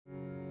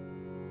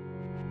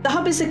The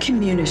Hub is a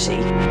community.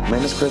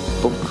 Manuscript,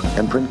 book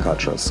and print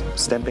cultures,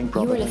 stamping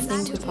properties. You are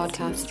properties. listening to a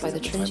podcast by the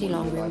Trinity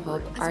Long Room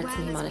Hub Arts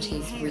and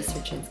Humanities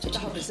Research Institute. The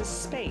Hub is a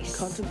space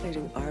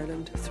contemplating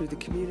Ireland through the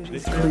community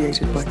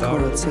created by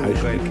Coral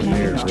Silver.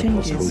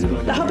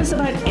 The Hub is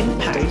about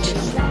impact.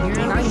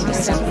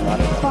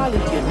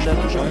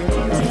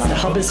 The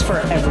Hub is for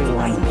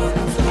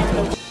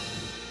everyone.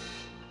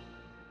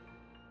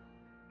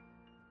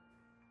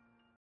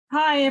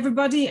 Hi,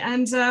 everybody,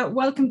 and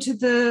welcome to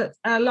the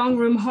Long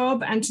Room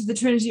Hub and to the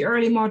Trinity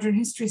Early Modern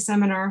History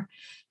Seminar.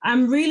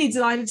 I'm really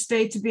delighted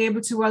today to be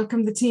able to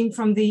welcome the team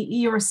from the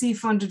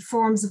ERC-funded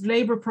Forms of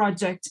Labour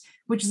project,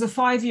 which is a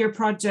 5-year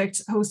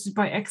project hosted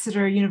by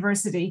Exeter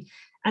University.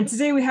 And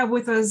today we have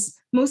with us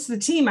most of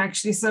the team,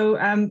 actually. So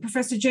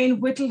Professor Jane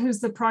Whittle,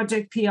 who's the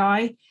project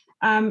PI,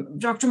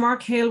 Dr.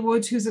 Mark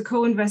Halewood, who's a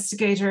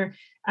co-investigator,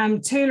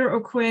 Taylor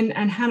O'Quinn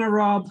and Hannah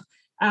Robb,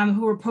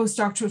 who are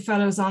postdoctoral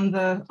fellows on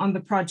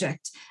the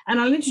project. And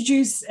I'll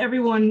introduce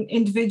everyone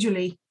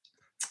individually.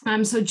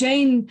 So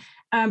Jane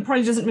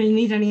probably doesn't really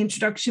need any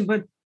introduction,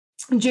 but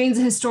Jane's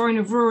a historian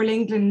of rural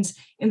England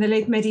in the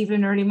late medieval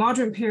and early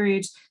modern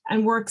period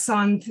and works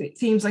on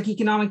themes like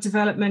economic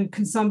development,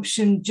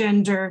 consumption,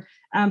 gender,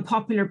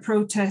 popular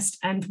protest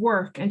and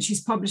work. And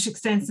she's published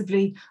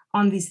extensively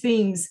on these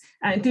themes,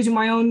 including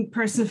my own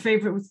personal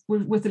favorite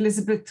with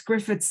Elizabeth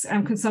Griffith's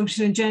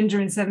Consumption and Gender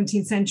in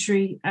 17th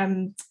Century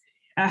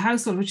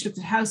Household, which looked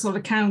at household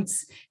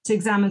accounts to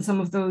examine some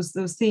of those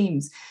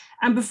themes.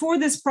 And before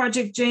this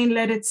project, Jane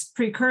led its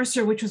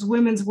precursor, which was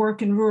Women's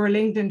Work in Rural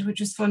England, which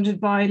was funded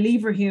by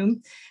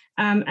Leverhulme.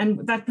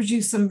 And that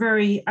produced some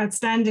very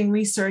outstanding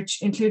research,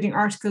 including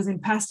articles in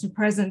Past and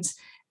Present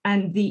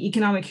and the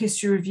Economic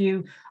History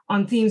Review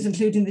on themes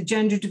including the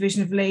gender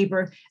division of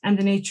labour and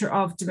the nature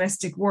of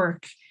domestic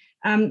work.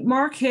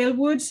 Mark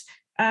Halewood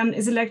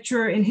is a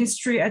lecturer in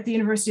history at the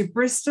University of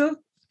Bristol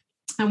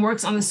and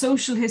works on the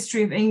social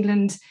history of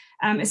England,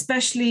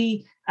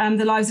 especially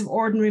the lives of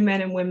ordinary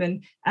men and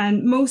women.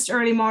 And most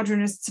early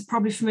modernists are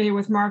probably familiar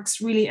with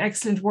Mark's really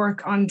excellent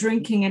work on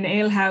drinking and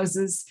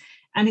alehouses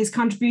and his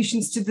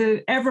contributions to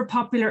the ever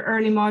popular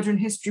early modern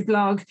history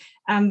blog,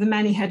 The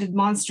Many-Headed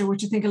Monster,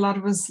 which I think a lot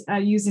of us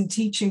use in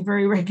teaching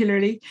very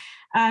regularly.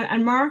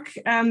 And Mark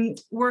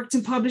worked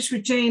and published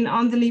with Jane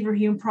on the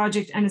Leverhulme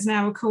project and is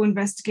now a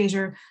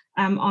co-investigator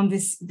on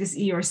this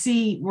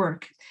ERC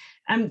work.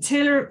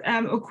 Taylor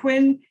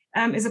O'Quinn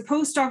is a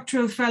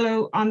postdoctoral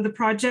fellow on the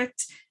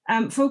project,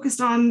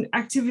 focused on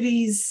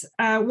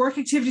work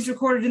activities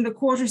recorded in the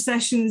quarter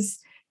sessions,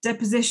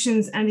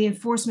 depositions, and the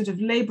enforcement of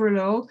labour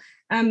law.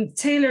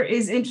 Taylor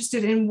is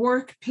interested in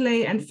work,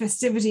 play, and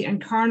festivity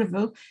and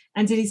carnival,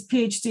 and did his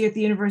PhD at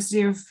the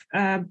University of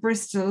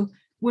Bristol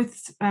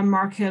with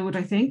Mark Halewood,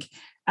 I think.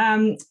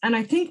 And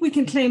I think we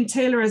can claim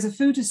Taylor as a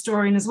food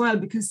historian as well,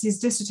 because his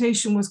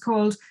dissertation was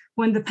called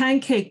When the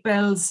Pancake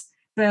Bell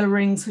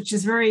Rings, which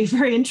is very,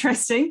 very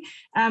interesting.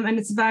 And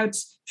it's about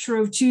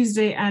Shrove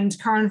Tuesday and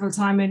carnival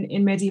time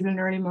in medieval and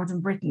early modern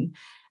Britain.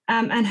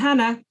 And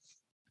Hannah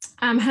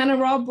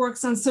Robb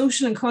works on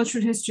social and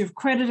cultural history of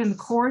credit and the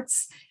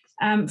courts,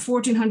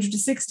 1400 to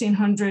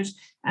 1600.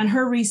 And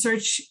her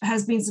research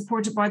has been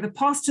supported by the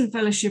Poston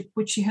Fellowship,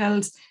 which she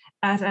held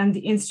at the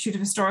Institute of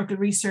Historical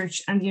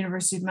Research and the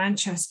University of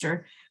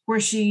Manchester, where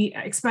she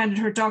expanded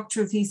her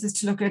doctoral thesis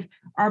to look at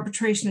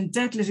arbitration and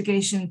debt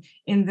litigation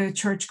in the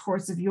church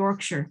courts of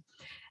Yorkshire.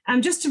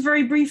 Just to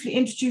very briefly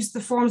introduce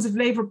the Forms of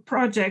Labour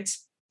project,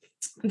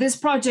 this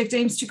project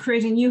aims to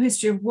create a new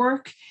history of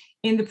work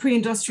in the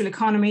pre-industrial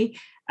economy,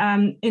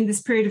 in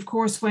this period, of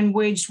course, when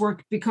waged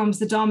work becomes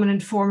the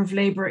dominant form of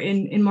labour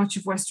in much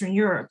of Western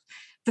Europe.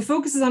 The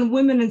focus is on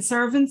women and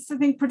servants, I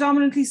think,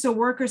 predominantly, so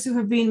workers who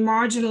have been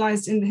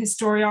marginalised in the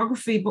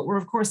historiography, but were,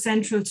 of course,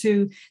 central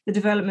to the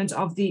development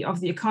of the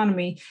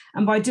economy.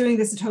 And by doing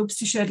this, it hopes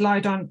to shed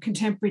light on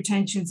contemporary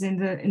tensions in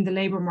the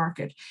labour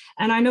market.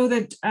 And I know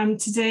that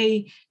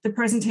today the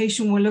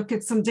presentation will look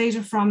at some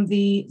data from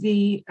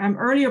the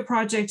earlier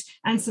project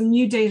and some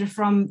new data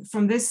from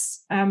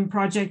this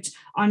project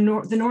on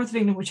the north of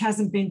England, which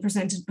hasn't been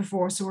presented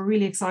before. So we're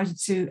really excited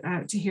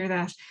to hear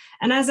that.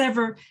 And as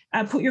ever,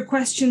 put your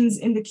questions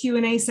in the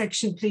Q&A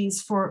section,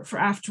 please, for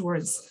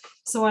afterwards.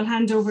 So I'll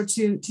hand over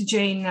to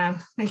Jane now.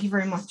 Thank you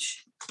very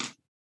much.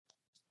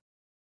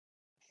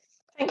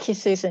 Thank you,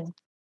 Susan.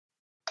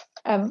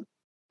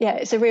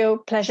 It's a real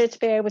pleasure to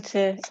be able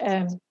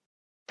to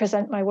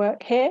present my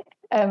work here.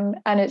 And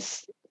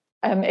it's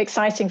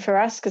exciting for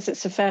us because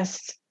it's the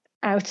first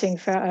outing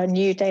for our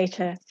new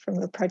data from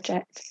the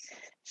project.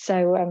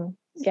 So,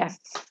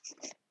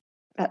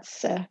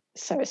 that's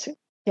it's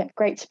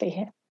great to be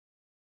here.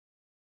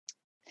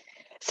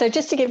 So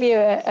just to give you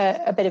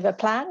a bit of a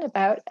plan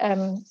about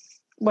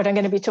what I'm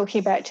going to be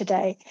talking about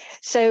today.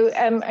 So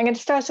I'm going to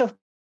start off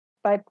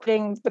by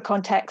putting the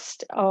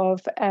context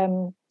of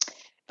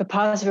the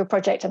part of a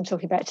project I'm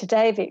talking about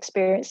today, the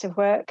experience of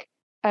work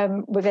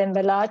within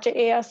the larger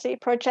ERC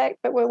project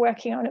that we're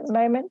working on at the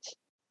moment.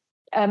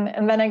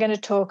 And then I'm going to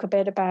talk a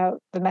bit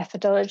about the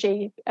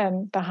methodology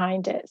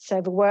behind it.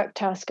 So the work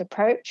task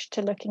approach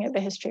to looking at the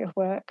history of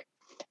work.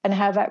 and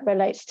how that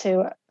relates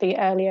to the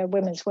earlier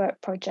women's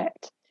work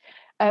project.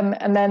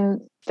 And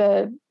then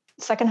the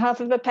second half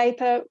of the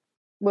paper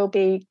will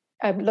be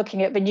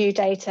looking at the new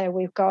data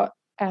we've got.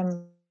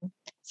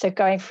 So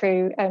going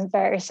through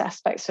various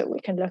aspects that we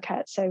can look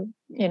at. So,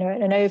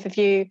 an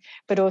overview,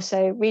 but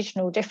also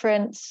regional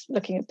difference,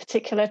 looking at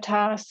particular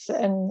tasks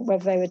and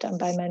whether they were done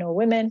by men or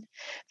women,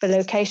 the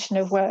location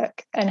of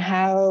work, and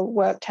how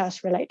work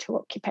tasks relate to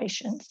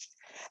occupations.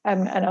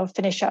 And I'll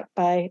finish up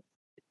by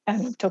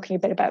talking a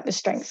bit about the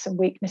strengths and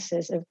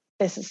weaknesses of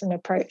this as an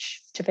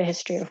approach to the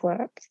history of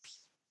work.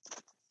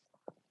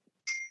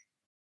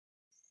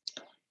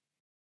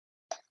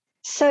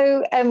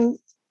 So,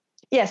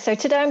 so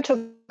today I'm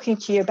talking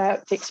to you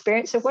about the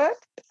experience of work,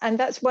 and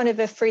that's one of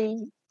the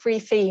three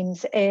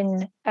themes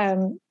in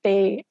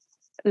the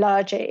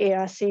larger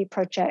ERC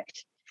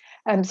project.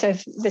 So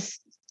this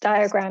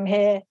diagram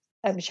here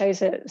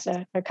shows it as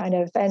a kind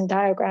of Venn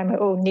diagram. It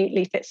all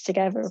neatly fits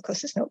together. Of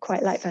course, it's not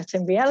quite like that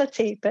in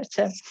reality, but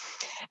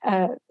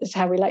it's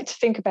how we like to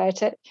think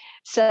about it.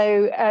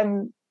 So,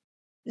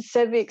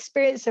 so the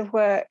experience of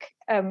work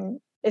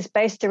is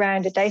based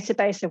around a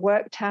database of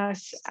work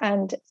tasks,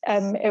 and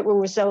it will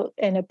result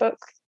in a book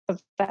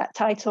of that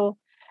title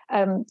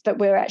that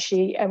we're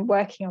actually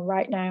working on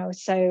right now.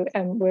 So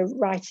we're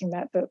writing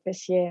that book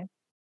this year.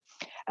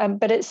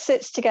 But it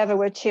sits together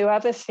with two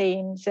other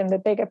themes in the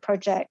bigger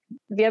project.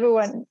 The other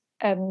one,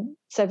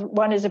 so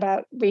one is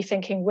about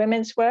rethinking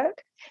women's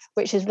work,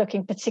 which is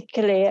looking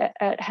particularly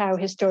at how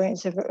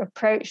historians have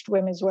approached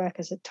women's work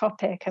as a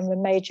topic and the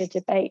major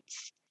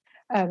debates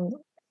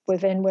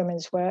within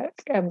women's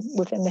work,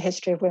 within the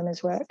history of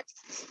women's work.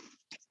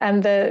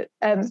 And the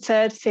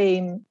third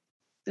theme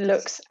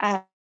looks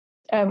at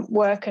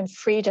work and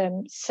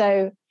freedom.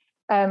 So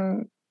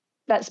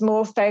that's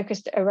more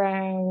focused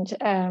around,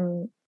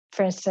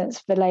 for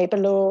instance, the labour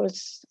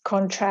laws,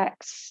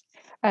 contracts,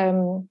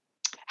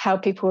 how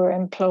people are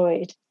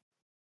employed.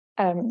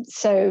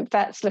 So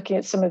that's looking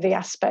at some of the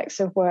aspects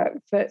of work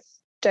that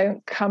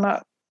don't come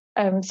up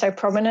so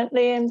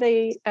prominently in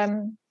the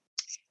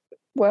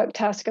work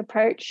task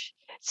approach.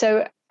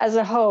 So as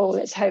a whole,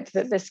 it's hoped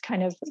that this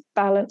kind of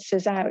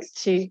balances out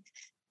to,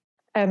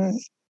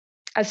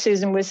 as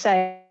Susan was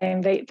saying,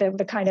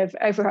 the kind of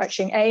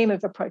overarching aim of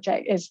the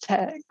project is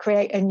to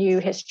create a new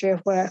history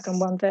of work,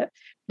 and one that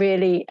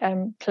really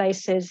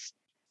places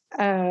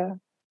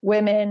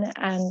women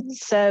and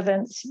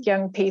servants,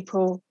 young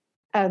people,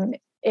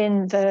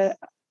 in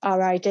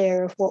our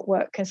idea of what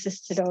work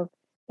consisted of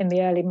in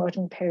the early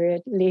modern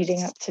period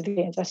leading up to the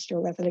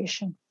Industrial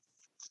Revolution.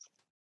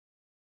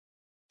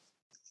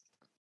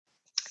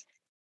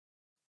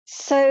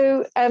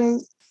 So,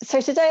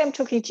 so today I'm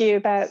talking to you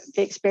about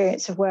the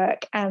experience of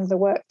work and the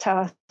work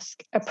task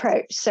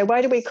approach. So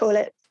why do we call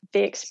it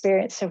the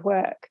experience of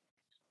work?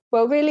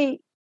 Well,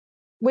 really,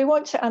 we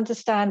want to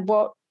understand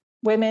what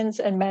women's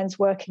and men's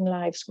working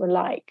lives were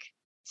like.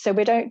 So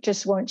we don't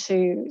just want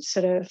to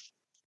sort of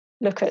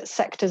look at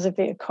sectors of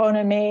the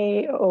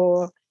economy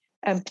or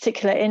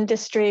particular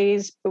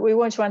industries, but we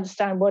want to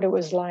understand what it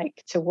was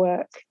like to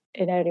work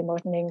in early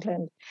modern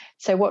England.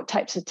 So what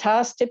types of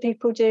tasks did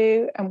people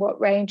do, and what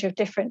range of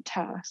different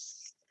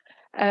tasks?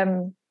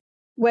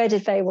 Where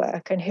did they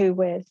work and who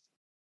with?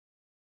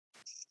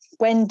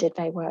 When did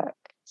they work?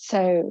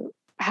 So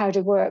how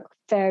did work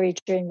vary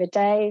during the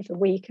day, the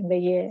week, and the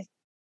year?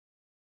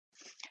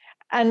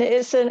 And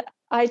it's an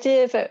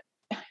idea that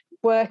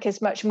work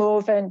is much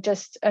more than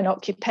just an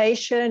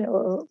occupation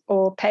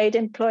or paid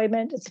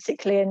employment,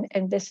 particularly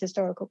in this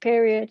historical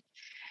period.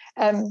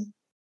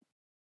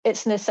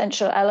 It's an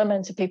essential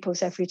element of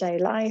people's everyday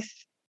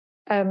life.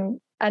 And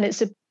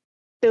it's a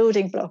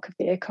building block of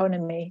the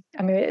economy.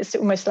 I mean, it's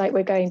almost like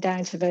we're going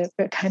down to the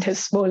kind of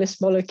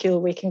smallest molecule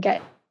we can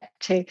get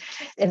to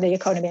in the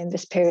economy in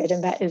this period,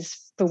 and that is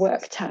the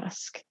work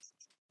task.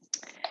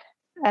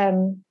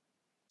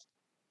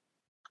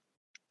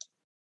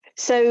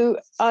 So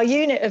our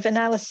unit of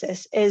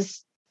analysis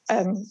is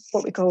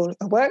what we call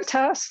a work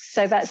task.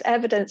 So that's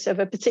evidence of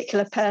a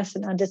particular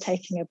person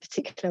undertaking a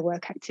particular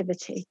work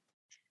activity.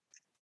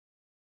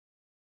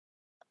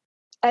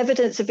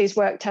 Evidence of these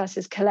work tasks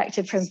is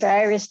collected from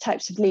various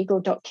types of legal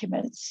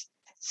documents.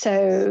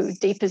 So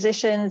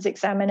depositions,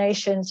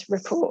 examinations,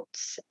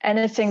 reports,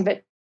 anything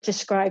that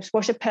describes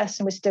what a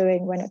person was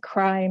doing when a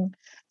crime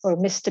or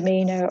a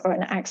misdemeanor or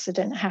an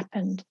accident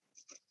happened.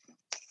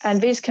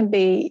 And these can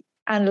be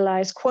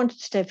analysed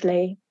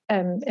quantitatively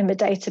in the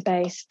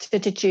database to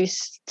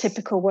deduce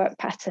typical work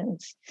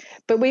patterns.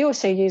 But we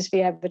also use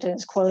the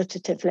evidence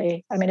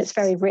qualitatively. I mean, it's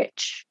very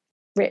rich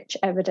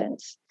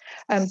evidence.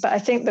 But I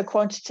think the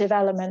quantitative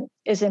element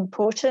is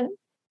important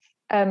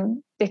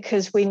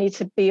because we need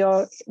to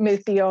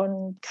move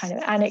beyond kind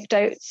of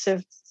anecdotes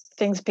of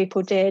things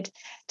people did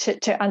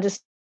to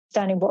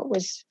understanding what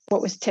was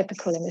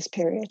typical in this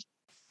period.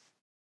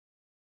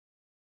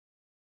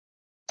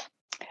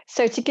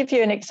 So to give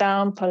you an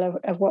example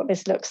of what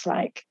this looks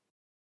like,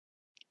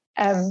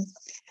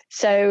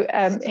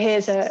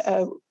 here's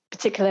a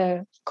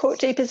particular court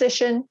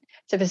deposition.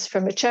 So this is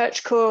from a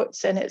church court,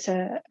 and it's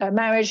a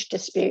marriage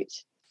dispute.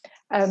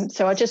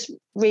 So I'll just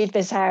read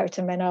this out,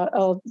 and then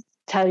I'll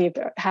tell you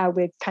about how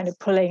we're kind of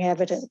pulling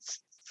evidence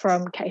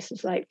from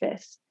cases like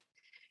this.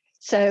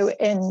 So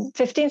in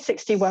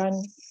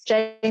 1561,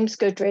 James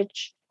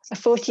Goodridge, a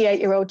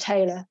 48-year-old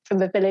tailor from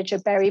the village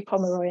of Berry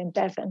Pomeroy in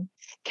Devon,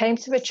 came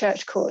to the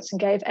church courts and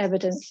gave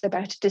evidence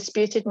about a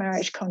disputed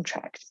marriage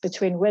contract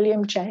between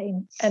William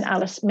Jane and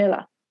Alice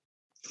Miller.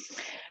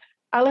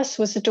 Alice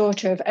was the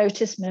daughter of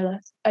Otis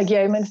Miller, a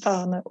yeoman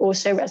farmer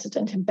also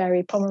resident in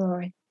Berry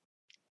Pomeroy.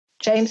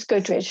 James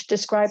Goodridge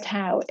described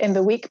how, in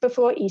the week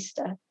before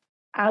Easter,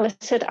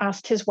 Alice had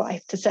asked his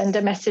wife to send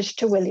a message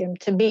to William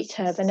to meet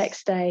her the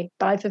next day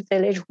by the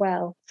village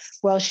well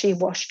while she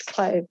washed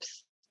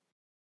clothes.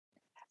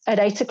 At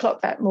 8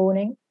 o'clock that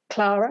morning,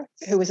 Clara,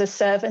 who was a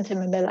servant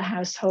in the Miller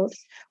household,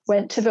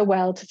 went to the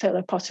well to fill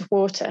a pot of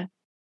water.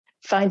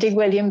 Finding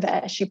William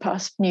there, she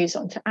passed news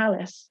on to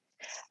Alice.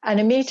 And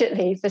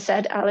immediately the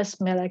said Alice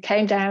Miller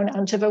came down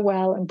unto the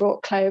well and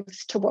brought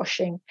clothes to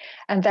washing.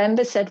 And then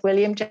the said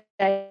William Jane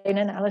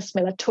and Alice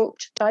Miller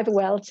talked by the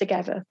well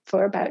together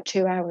for about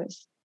 2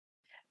 hours.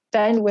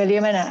 Then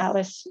William and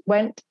Alice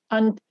went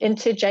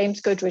into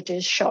James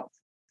Goodridge's shop,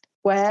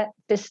 where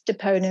this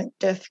deponent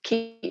doth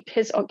keep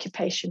his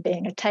occupation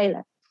being a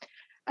tailor,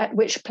 at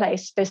which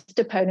place this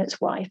deponent's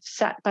wife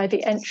sat by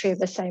the entry of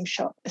the same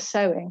shop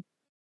a-sewing.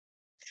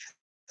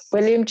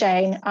 William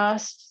Jane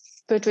asked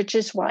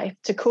Goodridge's wife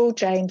to call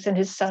James and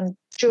his son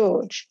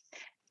George,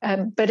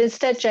 but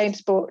instead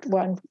James brought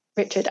one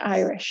Richard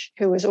Irish,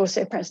 who was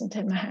also present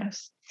in the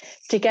house.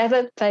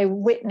 Together they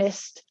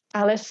witnessed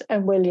Alice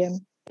and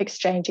William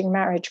exchanging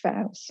marriage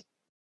vows.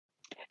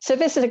 So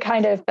this is a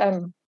kind of,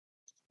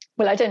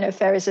 well, I don't know if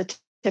there is a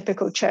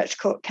typical church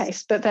court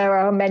case, but there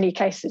are many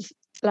cases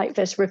like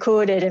this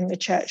recorded in the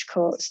church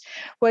courts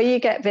where you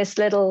get this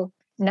little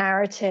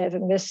narrative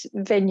and this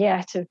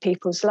vignette of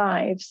people's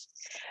lives.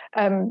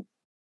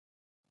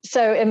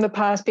 So in the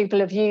past, people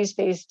have used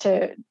these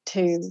to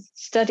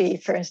study,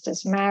 for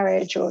instance,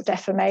 marriage or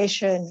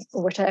defamation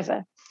or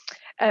whatever.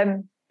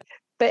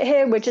 But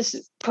here we're just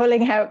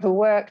pulling out the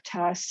work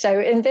tasks. So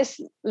in this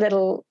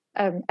little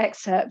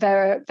excerpt,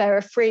 there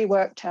are 3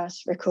 work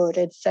tasks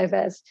recorded. So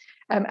there's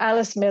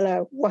Alice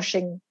Miller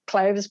washing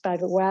clothes by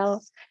the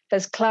well,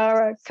 there's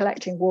Clara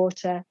collecting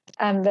water,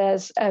 and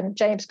there's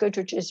James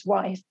Goodridge's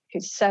wife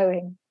who's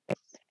sewing.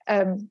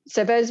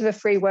 So those are the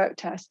 3 work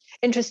tasks.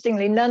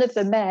 Interestingly, none of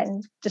the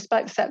men,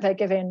 despite the fact they're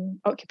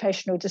given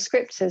occupational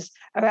descriptors,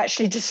 are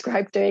actually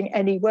described doing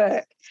any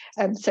work.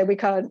 So we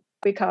can't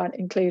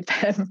include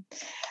them.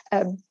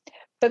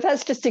 But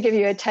that's just to give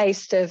you a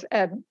taste of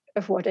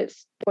what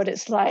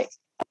it's like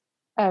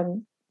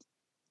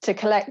to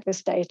collect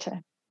this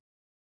data.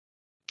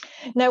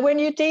 Now, when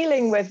you're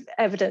dealing with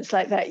evidence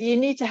like that, you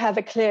need to have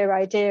a clear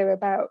idea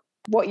about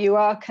what you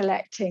are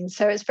collecting.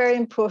 So it's very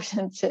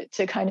important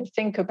to kind of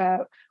think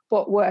about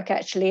what work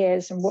actually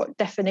is and what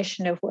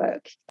definition of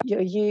work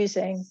you're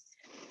using.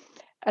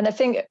 And I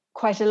think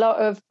quite a lot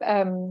of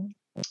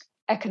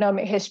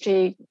economic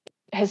history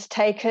has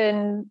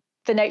taken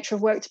the nature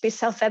of work to be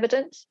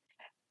self-evident.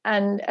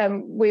 And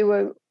we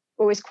were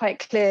always quite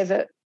clear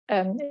that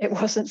it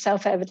wasn't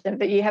self-evident,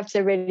 that you have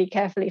to really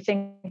carefully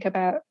think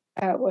about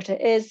what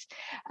it is,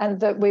 and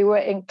that we were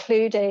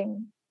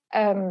including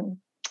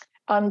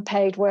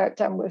unpaid work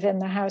done within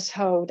the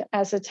household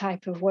as a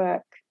type of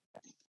work.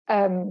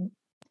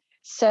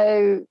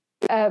 So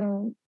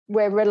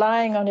we're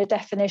relying on a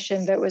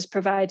definition that was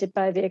provided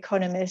by the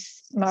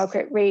economist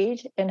Margaret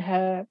Reed in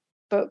her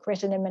book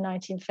written in the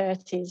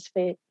 1930s,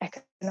 The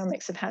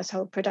Economics of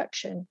Household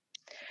Production.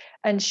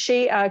 And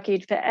she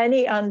argued that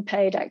any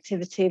unpaid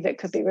activity that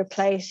could be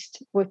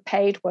replaced with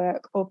paid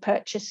work or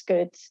purchased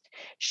goods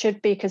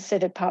should be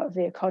considered part of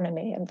the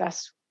economy and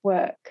thus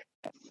work.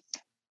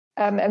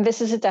 And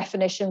this is a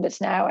definition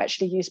that's now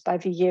actually used by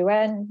the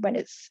UN when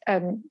it's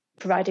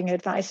providing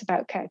advice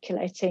about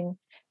calculating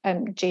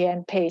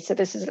GNP. So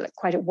this is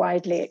quite a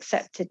widely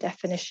accepted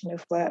definition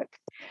of work.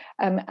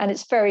 And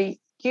it's very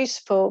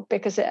useful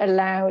because it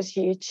allows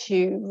you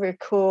to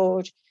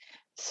record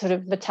sort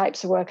of the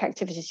types of work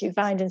activities you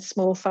find in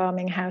small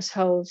farming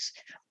households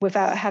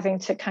without having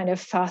to kind of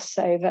fuss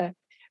over,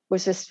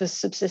 was this for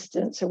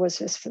subsistence or was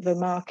this for the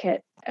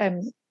market?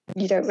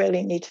 You don't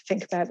really need to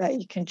think about that.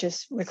 You can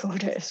just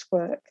record it as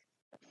work.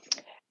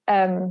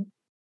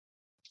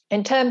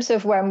 In terms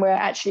of when we're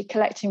actually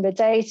collecting the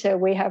data,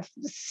 we have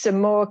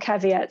some more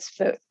caveats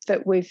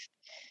that we've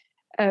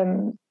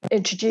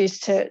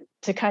introduced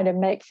to kind of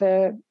make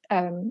the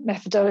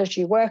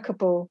methodology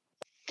workable.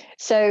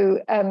 So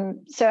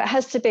it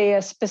has to be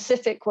a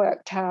specific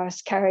work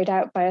task carried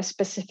out by a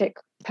specific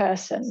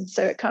person.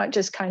 So it can't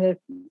just kind of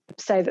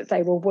say that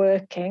they were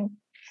working. It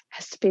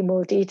has to be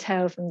more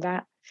detailed than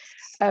that.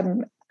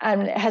 And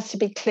it has to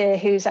be clear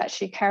who's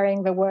actually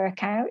carrying the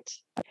work out.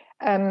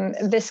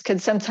 This can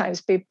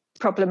sometimes be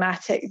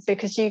problematic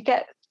because you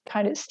get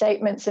kind of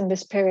statements in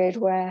this period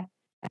where,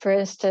 for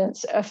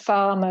instance, a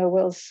farmer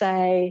will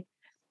say,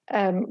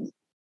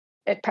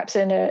 perhaps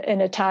in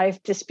a tithe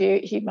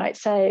dispute, he might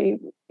say,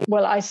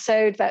 well, I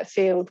sowed that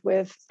field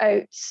with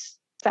oats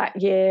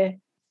that year,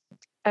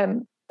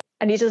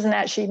 and he doesn't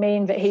actually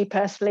mean that he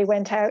personally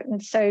went out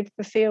and sowed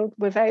the field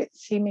with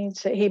oats. He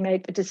means that he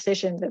made the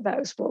decision that that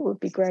was what would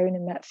be grown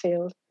in that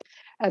field.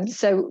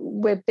 So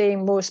we're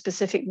being more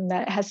specific than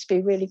that. It has to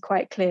be really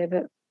quite clear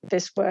that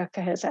this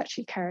worker has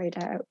actually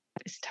carried out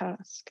this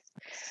task.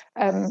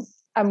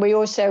 And we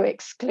also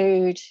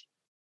exclude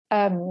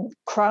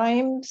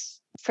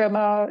crimes from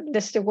our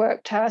list of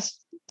work tasks,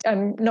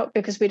 not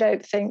because we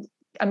don't think,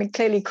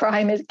 clearly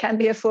crime can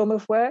be a form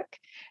of work.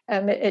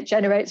 It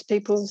generates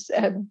people's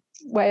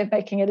way of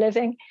making a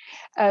living,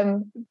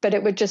 but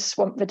it would just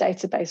swamp the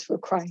database for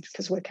crimes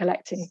because we're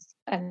collecting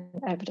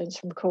evidence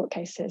from court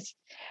cases.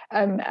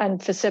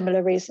 And for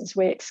similar reasons,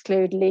 we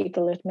exclude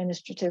legal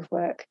administrative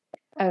work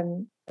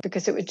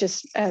because it would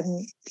just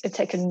it'd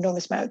take an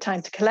enormous amount of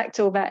time to collect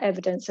all that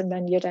evidence, and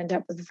then you'd end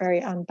up with a very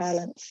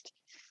unbalanced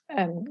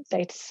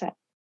data set.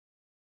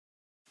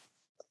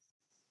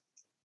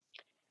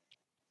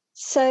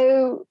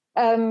 So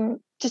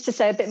just to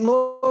say a bit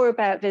more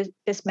about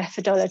this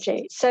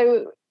methodology.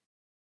 So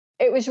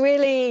it was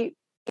really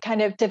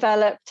kind of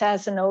developed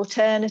as an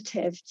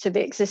alternative to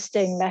the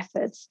existing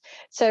methods.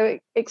 So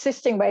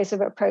existing ways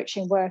of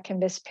approaching work in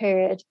this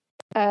period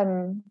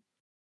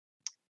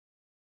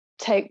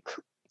take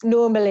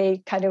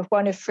normally kind of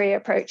one of three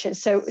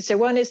approaches. So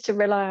one is to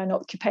rely on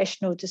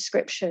occupational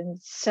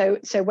descriptions. So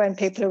when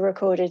people are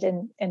recorded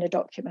in a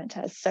document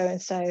as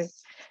so-and-so,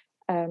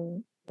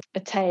 a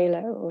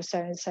tailor, or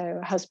so-and-so,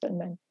 a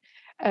husbandman.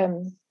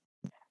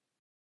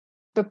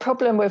 The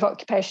problem with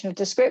occupational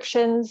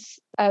descriptions,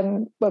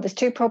 well, there's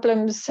two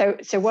problems. So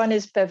one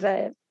is that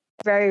they're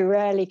very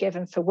rarely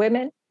given for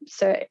women.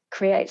 So it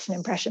creates an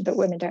impression that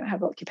women don't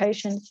have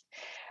occupations.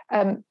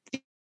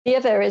 The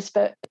other is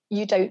that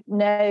you don't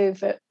know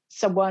that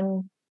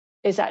someone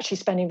is actually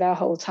spending their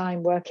whole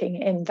time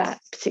working in that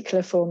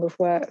particular form of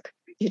work.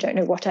 You don't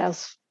know what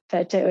else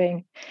they're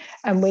doing.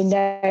 And we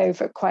know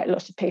that quite a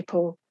lot of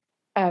people,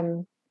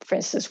 for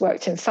instance,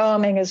 worked in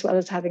farming as well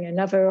as having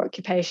another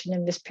occupation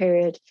in this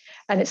period.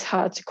 And it's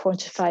hard to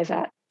quantify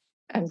that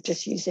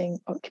just using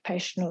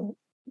occupational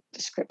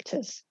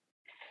descriptors.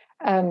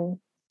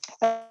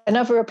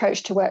 Another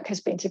approach to work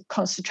has been to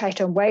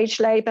concentrate on wage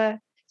labour.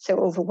 So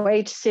all the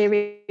wage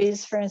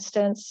series, for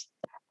instance,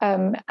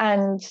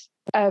 and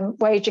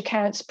wage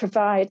accounts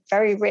provide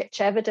very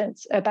rich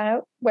evidence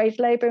about wage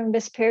labour in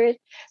this period.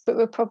 But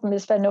the problem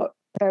is they're not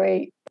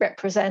very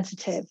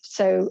representative.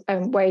 So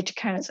wage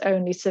accounts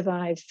only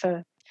survive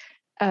for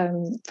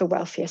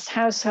wealthiest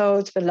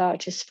households, the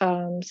largest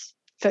farms,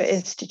 for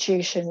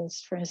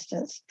institutions, for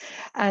instance.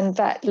 And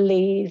that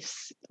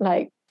leaves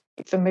like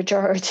the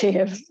majority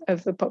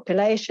of the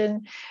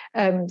population.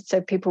 So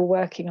people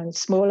working on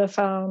smaller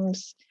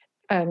farms,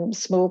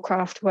 small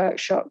craft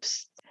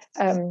workshops,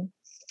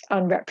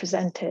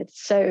 unrepresented.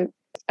 So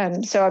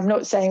I'm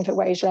not saying that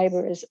wage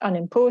labour is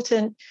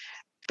unimportant,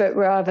 but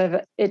rather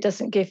that it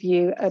doesn't give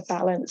you a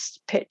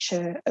balanced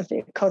picture of the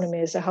economy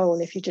as a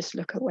whole if you just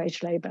look at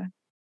wage labour.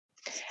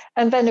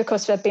 And then, of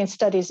course, there have been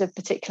studies of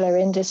particular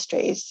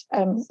industries,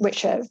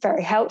 which are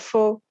very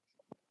helpful.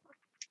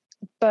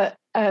 But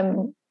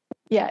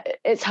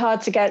it's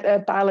hard to get a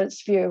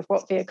balanced view of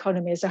what the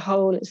economy as a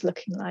whole is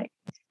looking like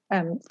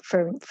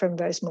from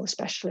those more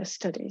specialist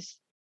studies.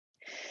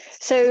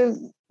 So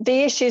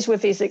the issues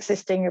with these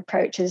existing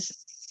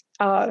approaches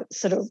are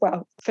sort of,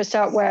 well, for a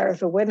start, where are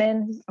the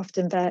women?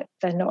 Often they're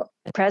not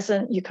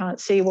present. You can't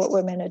see what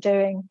women are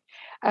doing.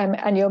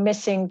 And you're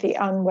missing the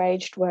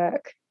unwaged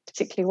work,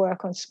 particularly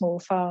work on small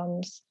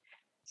farms.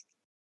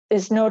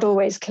 It's not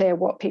always clear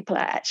what people are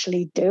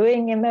actually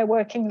doing in their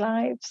working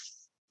lives.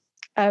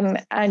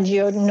 And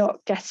you're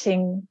not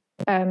getting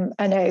an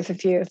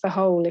overview of the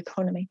whole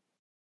economy.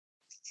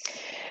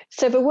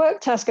 So the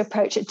work task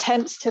approach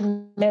attempts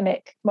to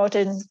mimic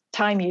modern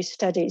time use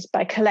studies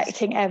by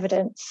collecting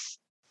evidence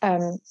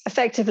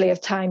effectively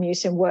of time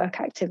use in work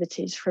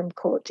activities from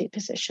court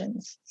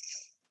depositions.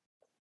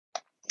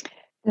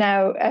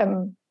 Now,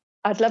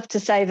 I'd love to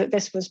say that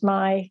this was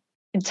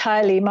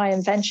entirely my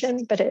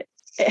invention, but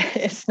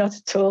it's not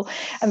at all.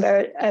 And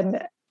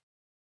there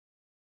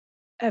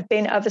have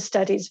been other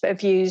studies that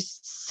have used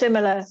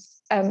similar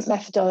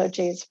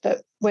methodologies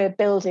that we're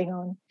building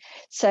on.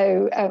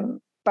 So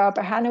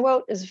Barbara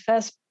Hannawalt is the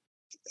first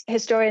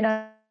historian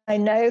I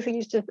know who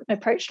used an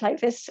approach like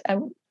this,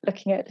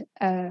 looking at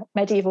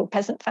medieval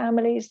peasant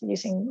families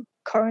using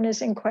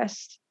coroner's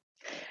inquest.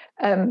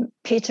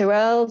 Peter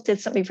Earle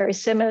did something very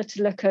similar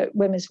to look at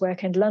women's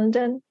work in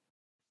London.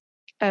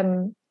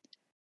 Hans-Joachim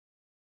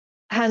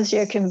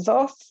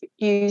Voth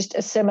used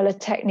a similar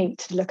technique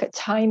to look at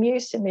time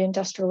use in the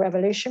Industrial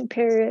Revolution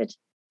period.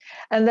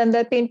 And then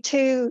there have been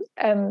two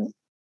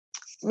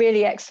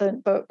really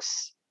excellent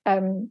books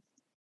in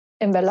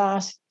the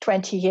last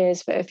 20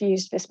 years that have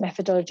used this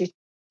methodology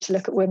to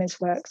look at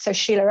women's work. So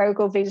Sheila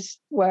Ogilvy's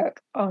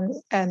work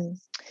on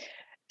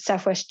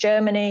Southwest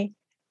Germany,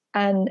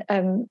 and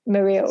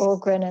Maria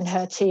Ågren and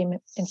her team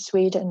in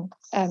Sweden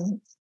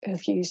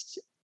have used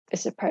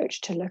this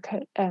approach to look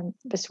at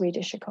the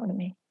Swedish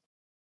economy.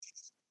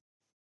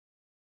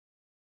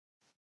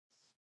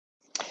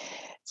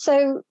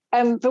 So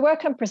the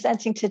work I'm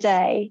presenting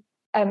today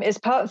is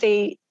part of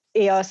the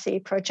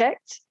ERC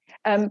project,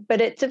 but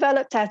it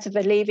developed out of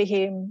a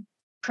Leverhulme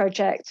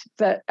project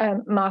that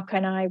Mark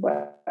and I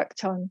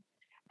worked on.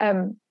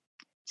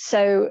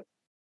 So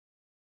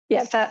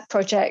yeah, that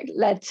project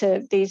led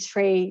to these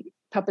 3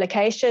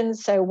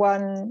 publications. So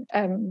one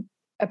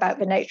about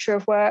the nature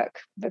of work,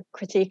 the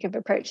critique of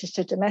approaches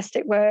to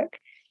domestic work,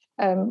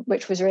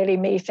 which was really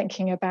me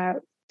thinking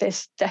about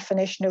this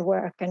definition of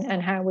work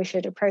and how we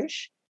should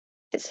approach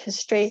its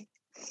history.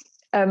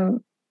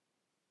 One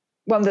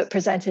that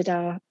presented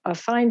our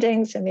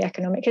findings in the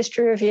Economic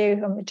History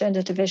Review on the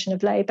gender division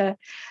of labour,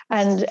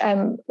 and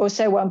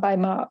also one by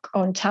Mark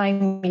on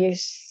time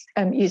use,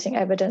 using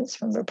evidence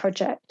from the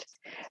project.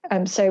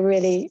 So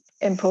really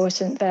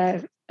important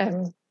there,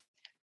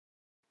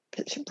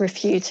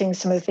 refuting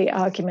some of the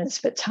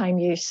arguments that time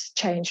use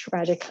changed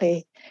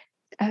radically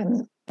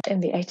in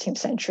the 18th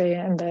century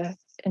and the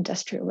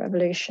Industrial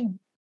Revolution.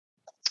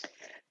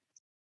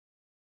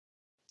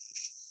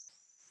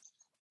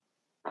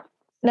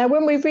 Now,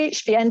 when we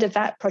reached the end of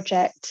that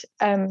project,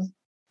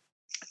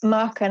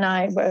 Mark and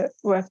I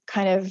were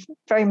kind of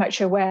very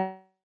much aware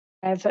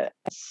that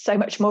so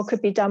much more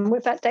could be done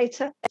with that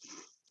data.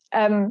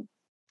 And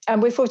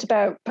we thought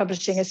about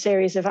publishing a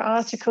series of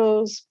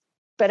articles,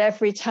 but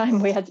every time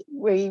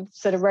we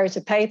sort of wrote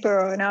a paper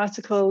or an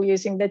article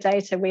using the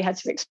data, we had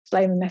to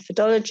explain the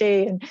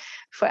methodology. And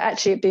for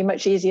actually, it'd be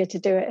much easier to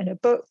do it in a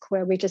book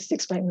where we just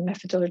explain the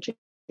methodology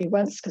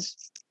once,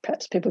 because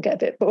perhaps people get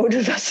a bit bored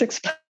of us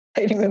explaining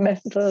the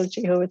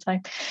methodology all the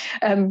time.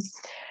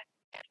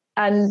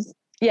 And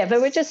yeah, there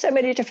were just so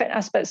many different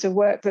aspects of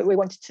work that we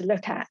wanted to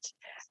look at.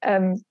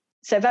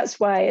 So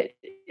that's why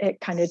it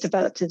kind of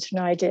developed into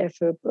an idea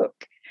for a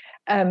book.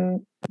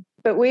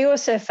 But we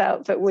also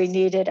felt that we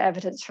needed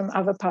evidence from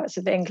other parts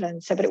of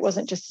England, so that it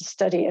wasn't just a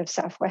study of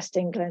Southwest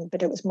England,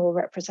 but it was more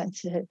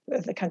representative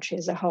of the country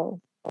as a whole.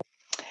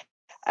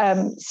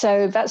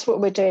 So that's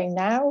what we're doing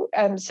now.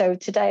 So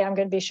today I'm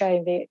going to be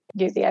showing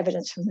you the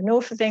evidence from the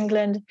north of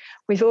England.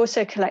 We've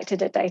also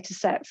collected a data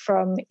set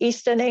from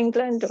Eastern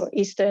England, or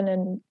Eastern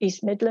and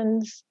East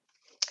Midlands.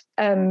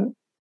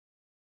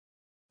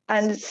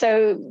 And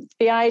so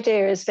the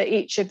idea is that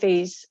each of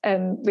these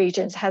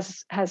regions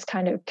has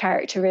kind of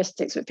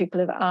characteristics that people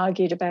have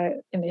argued about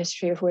in the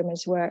history of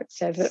women's work.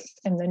 So that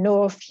in the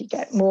north, you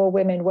get more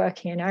women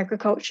working in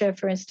agriculture,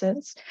 for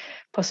instance,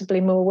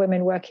 possibly more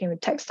women working with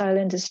textile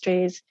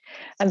industries.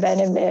 And then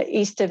in the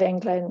east of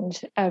England,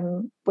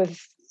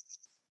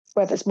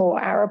 where there's more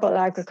arable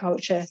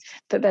agriculture,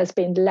 that there's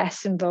been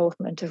less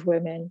involvement of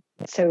women.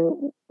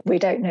 So we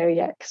don't know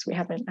yet, because we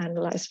haven't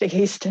analysed the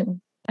eastern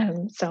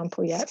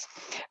sample yet,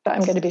 but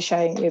I'm going to be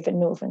showing you the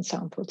northern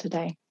sample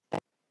today.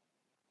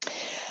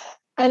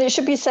 And it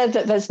should be said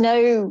that there's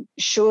no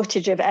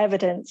shortage of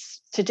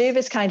evidence to do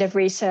this kind of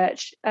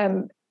research.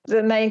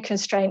 The main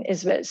constraint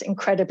is that it's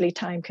incredibly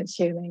time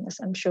consuming, as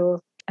I'm sure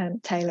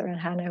Taylor and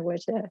Hannah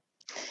would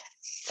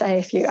say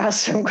if you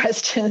ask some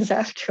questions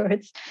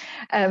afterwards.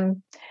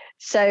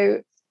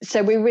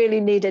 So we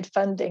really needed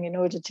funding in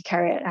order to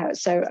carry it out.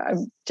 So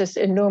I'm just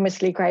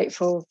enormously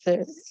grateful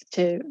to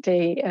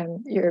the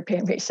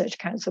European Research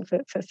Council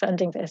for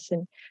funding this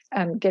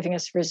and giving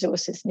us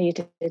resources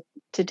needed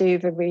to do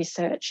the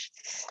research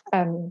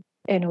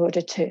in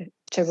order to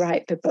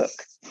write the book.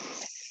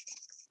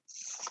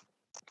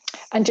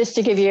 And just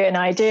to give you an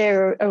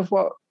idea of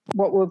what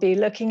we'll be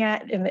looking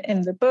at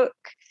in the book.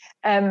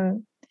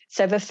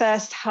 So the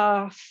first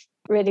half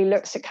really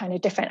looks at kind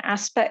of different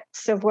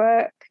aspects of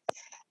work.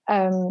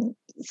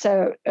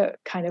 So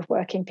kind of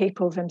working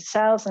people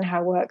themselves and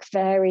how work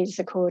varies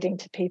according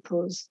to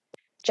people's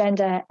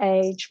gender,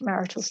 age,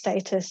 marital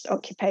status,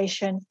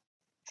 occupation.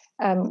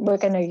 We're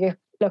going to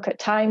look at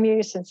time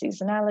use and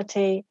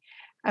seasonality,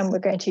 and we're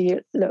going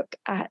to look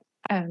at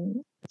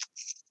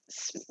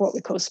what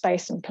we call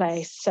space and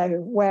place, so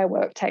where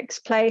work takes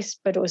place,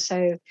 but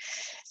also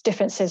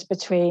differences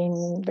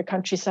between the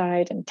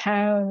countryside and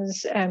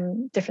towns,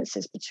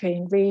 differences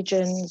between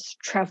regions,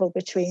 travel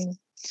between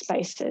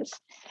spaces.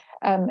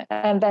 And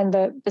then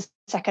the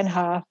second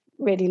half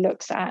really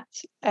looks at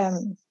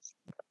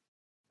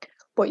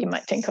what you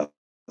might think of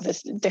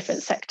as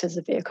different sectors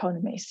of the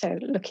economy, so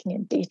looking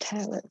in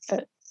detail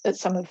at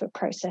some of the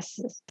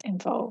processes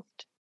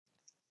involved.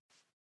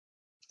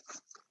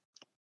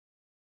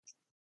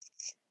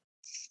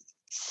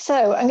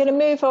 So I'm going to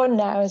move on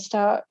now and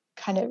start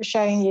kind of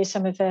showing you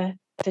some of the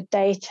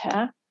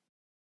data.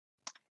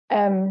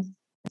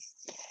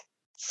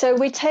 So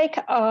we take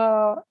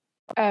our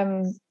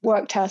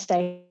work task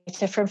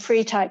data from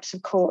 3 types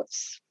of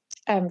courts,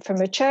 from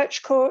the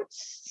church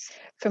courts,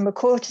 from the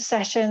quarter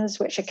sessions,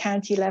 which are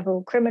county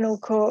level criminal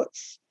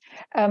courts,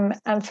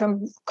 and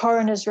from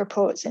coroner's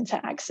reports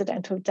into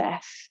accidental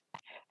death.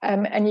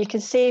 And you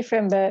can see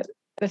from the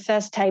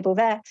first table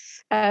there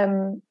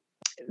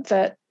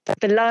that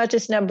the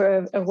largest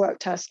number of work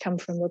tasks come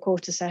from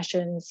recorder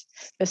sessions,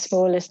 the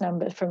smallest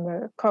number from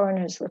the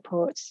coroner's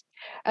reports.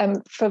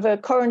 For the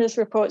coroner's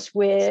reports,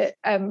 we're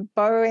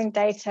borrowing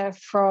data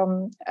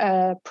from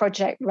a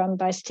project run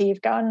by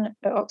Steve Gunn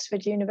at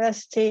Oxford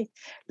University,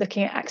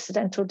 looking at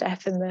accidental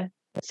death in the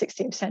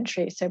 16th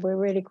century. So we're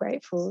really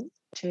grateful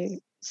to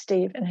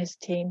Steve and his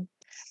team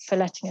for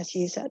letting us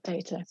use that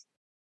data.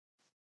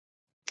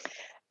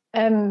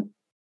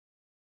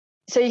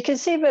 So you can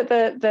see that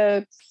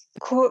the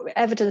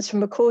evidence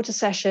from recorder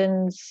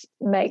sessions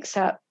makes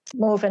up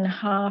more than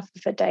half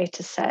of the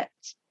data set.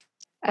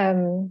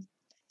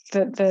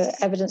 The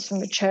evidence from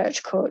the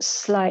church courts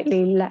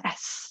slightly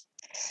less.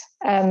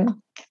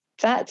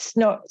 That's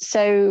not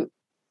so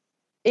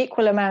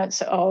equal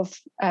amounts of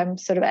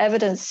sort of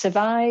evidence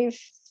survive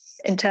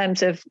in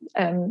terms of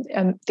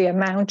the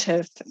amount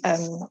of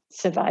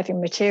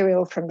surviving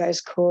material from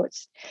those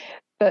courts,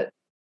 but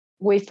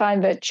we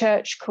find that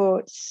church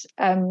courts,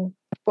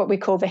 what we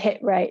call the hit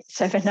rate,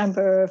 so the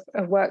number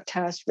of work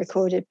tasks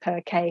recorded per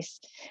case,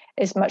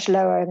 is much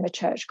lower in the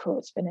church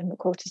courts than in the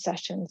recorder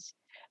sessions,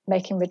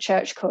 making the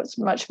church courts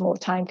much more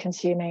time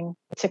consuming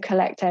to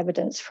collect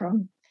evidence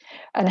from.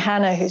 And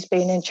Hannah, who's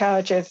been in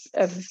charge of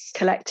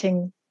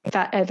collecting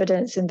that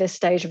evidence in this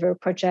stage of a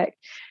project,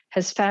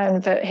 has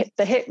found that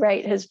the hit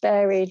rate has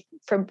varied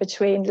from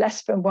between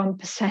less than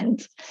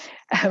 1%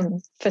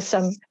 for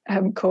some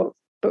court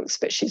books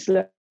that she's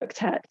looked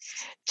at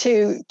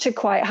to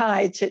quite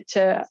high,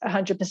 to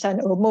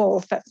 100% or more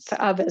for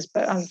others,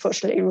 but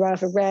unfortunately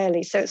rather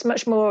rarely. So it's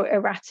much more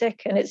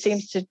erratic, and it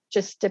seems to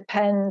just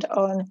depend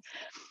on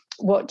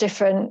what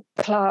different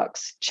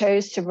clerks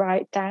chose to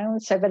write down.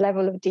 So the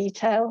level of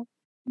detail,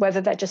 whether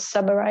they're just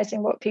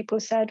summarizing what people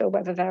said or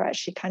whether they're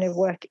actually kind of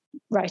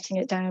writing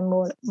it down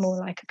more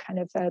like a kind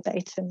of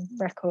verbatim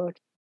record.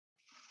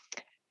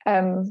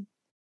 The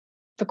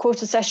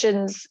recorder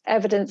sessions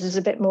evidence is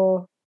a bit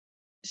more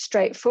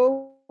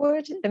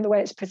straightforward in the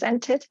way it's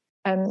presented.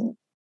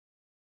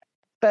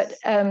 But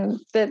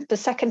the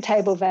second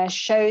table there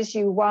shows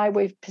you why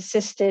we've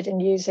persisted in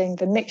using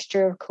the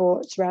mixture of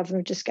courts rather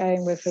than just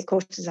going with the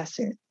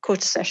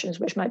recorder sessions,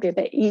 which might be a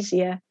bit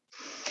easier.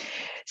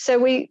 So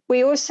we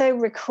also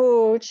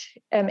record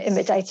in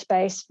the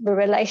database the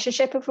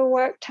relationship of a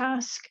work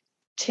task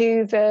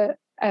to the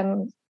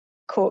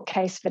court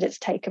case that it's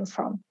taken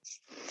from.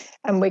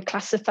 And we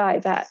classify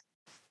that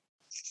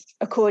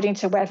according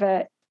to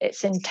whether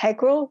it's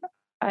integral,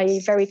 i.e.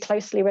 very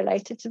closely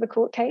related to the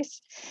court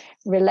case,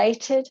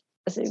 related,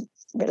 as in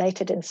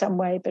related in some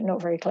way, but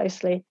not very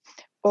closely,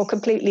 or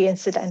completely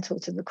incidental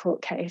to the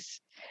court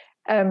case.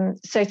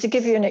 So to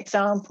give you an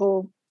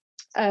example,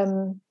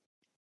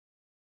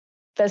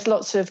 there's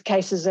lots of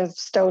cases of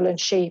stolen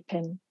sheep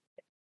in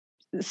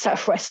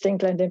southwest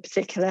England in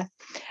particular.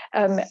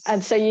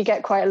 And so you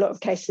get quite a lot of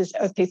cases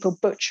of people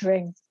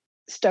butchering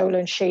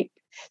stolen sheep.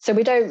 So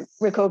we don't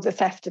record the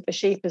theft of the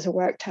sheep as a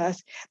work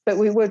task, but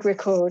we would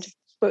record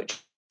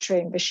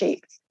butchering the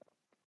sheep.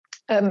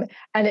 And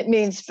it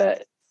means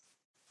that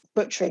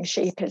butchering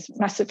sheep is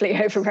massively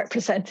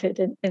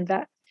overrepresented in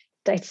that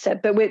data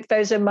set. But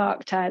those are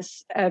marked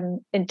as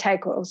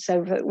integral,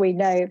 so that we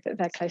know that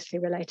they're closely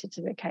related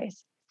to the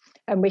case.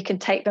 And we can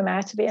take them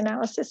out of the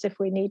analysis if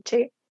we need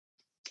to.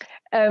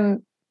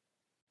 In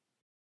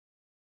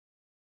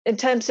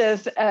terms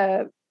of,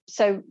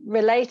 so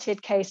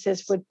related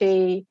cases would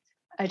be,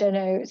 I don't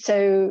know,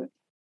 so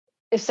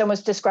if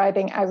someone's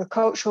describing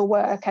agricultural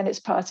work and it's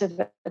part of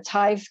a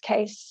tithe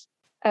case,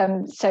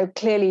 so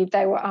clearly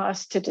they were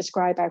asked to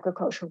describe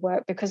agricultural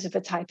work because of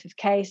the type of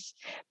case,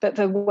 but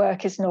the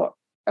work is not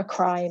a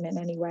crime in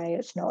any way.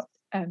 It's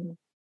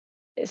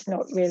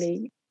not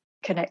really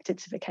connected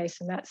to the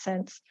case in that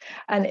sense.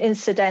 And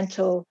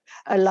incidental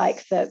are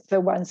like the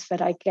ones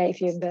that I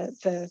gave you in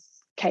the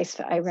case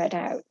that I read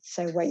out.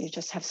 So where you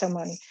just have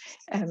someone,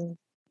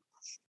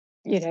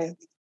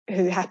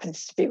 who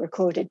happens to be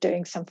recorded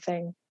doing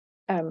something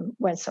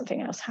when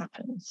something else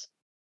happens.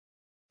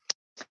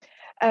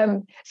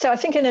 So I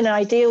think in an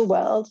ideal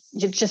world,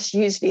 you'd just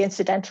use the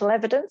incidental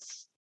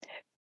evidence,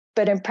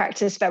 but in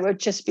practice, that would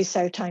just be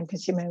so time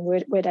consuming,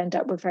 we'd end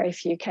up with very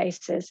few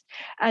cases.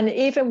 And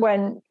even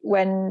when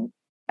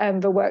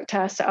the work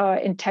tasks are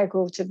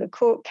integral to the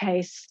court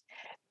case,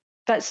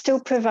 that still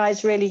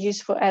provides really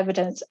useful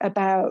evidence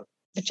about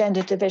the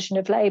gender division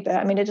of labour.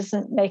 I mean, it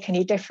doesn't make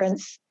any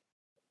difference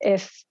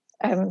if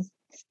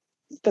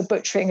the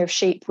butchering of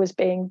sheep was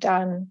being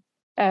done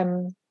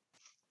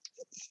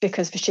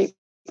because the sheep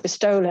were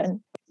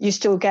stolen. You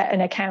still get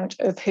an account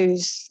of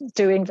who's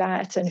doing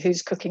that and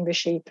who's cooking the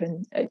sheep,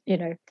 and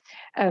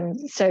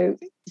so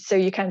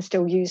you can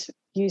still use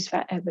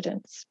that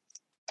evidence.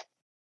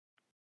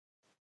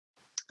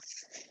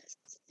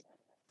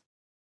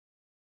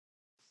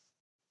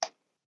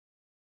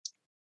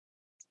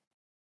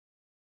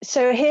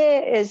 So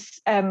here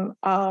is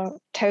our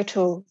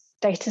total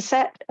data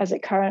set as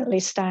it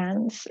currently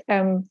stands,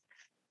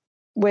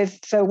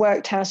 with the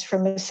work tasks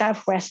from the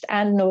Southwest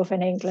and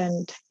Northern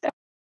England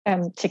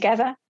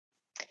together.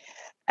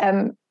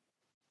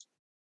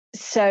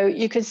 So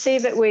you can see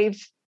that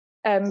we've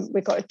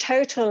we've got a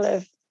total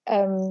of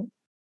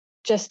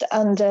just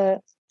under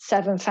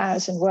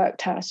 7,000 work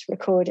tasks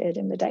recorded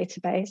in the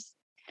database.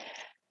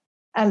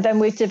 And then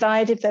we've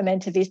divided them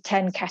into these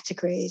 10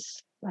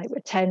 categories, like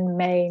with 10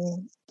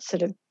 main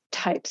sort of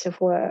types of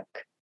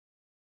work.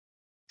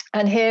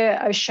 And here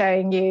I was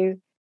showing you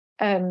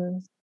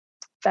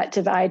that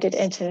divided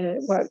into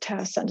work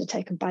tasks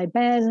undertaken by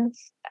men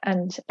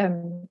and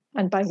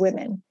by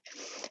women.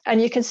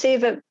 And you can see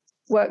that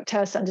work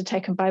tasks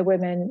undertaken by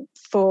women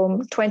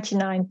form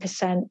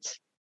 29%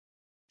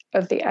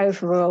 of the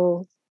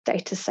overall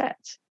data set.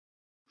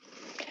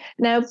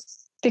 Now,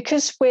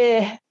 because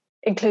we're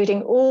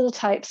including all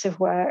types of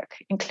work,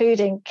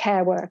 including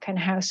care work and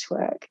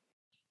housework,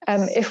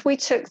 if we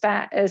took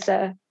that as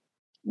a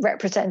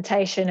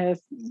representation of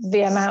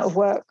the amount of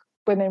work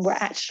women were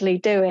actually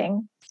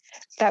doing,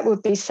 that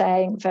would be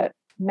saying that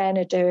men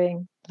are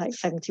doing like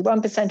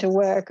 71% of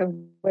work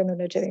and women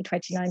are doing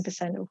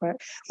 29% of work,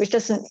 which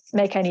doesn't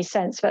make any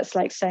sense. That's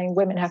like saying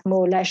women have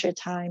more leisure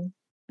time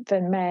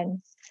than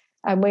men.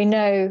 And we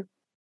know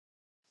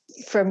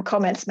from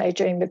comments made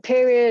during the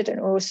period and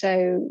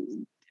also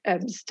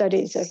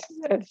studies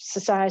of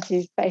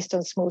societies based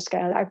on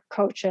small-scale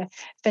agriculture,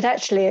 that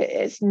actually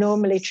it's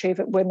normally true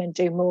that women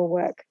do more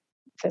work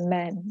than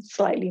men,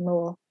 slightly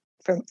more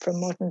from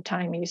modern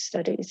time use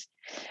studies.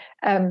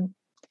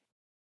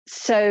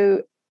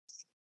 So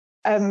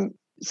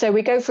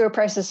we go through a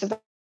process of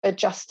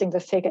adjusting the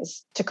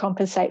figures to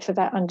compensate for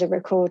that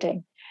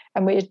under-recording,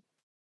 and we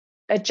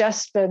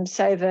adjust them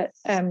so that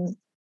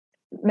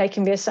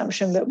making the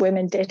assumption that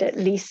women did at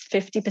least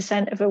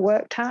 50% of the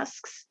work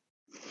tasks,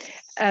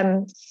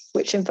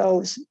 which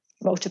involves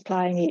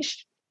multiplying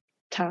each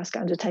task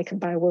undertaken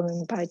by a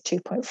woman by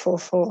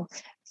 2.44,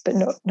 but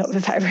not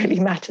that that really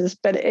matters.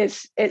 But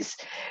it's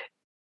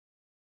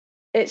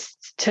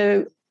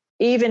to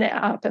even it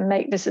up and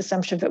make this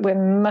assumption that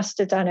women must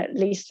have done at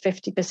least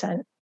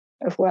 50%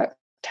 of work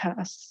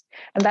tasks,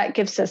 and that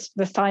gives us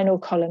the final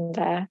column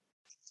there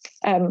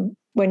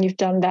when you've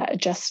done that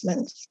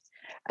adjustment.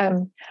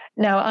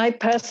 Now, I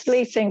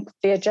personally think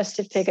the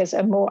adjusted figures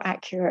are more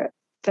accurate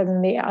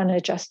than the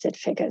unadjusted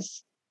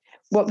figures.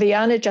 What the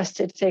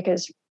unadjusted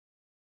figures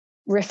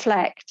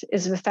reflect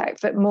is the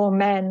fact that more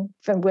men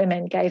than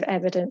women gave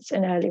evidence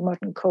in early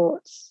modern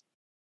courts,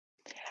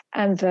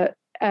 and that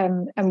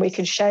and we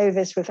can show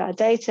this with our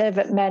data,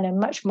 that men are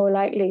much more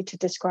likely to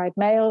describe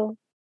male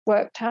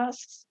work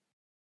tasks,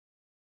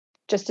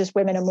 just as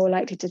women are more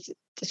likely to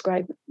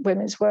describe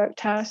women's work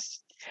tasks.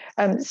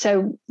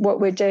 So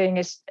what we're doing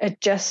is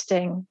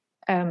adjusting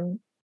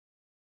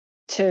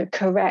to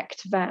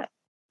correct that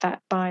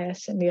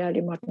bias in the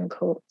early modern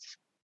courts.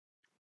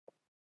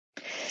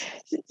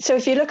 So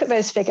if you look at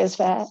those figures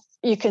there,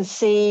 you can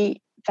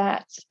see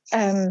that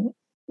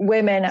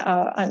women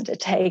are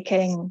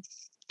undertaking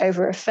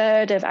over a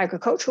third of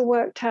agricultural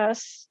work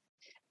tasks,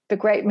 the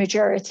great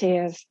majority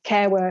of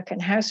care work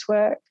and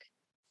housework,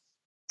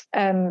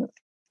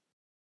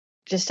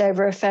 just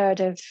over a third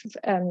of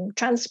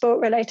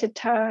transport-related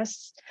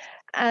tasks,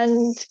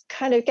 and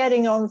kind of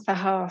getting on for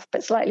half,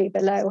 but slightly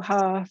below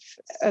half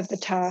of the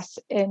tasks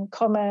in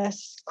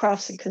commerce,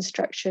 crafts and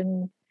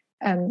construction,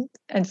 and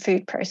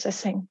food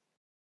processing.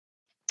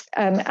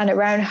 And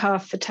around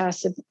half the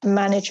tasks of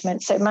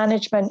management. So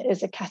management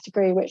is a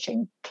category which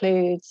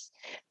includes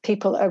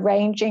people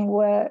arranging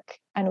work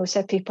and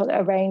also people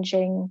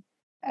arranging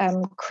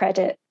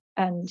credit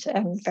and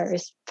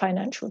various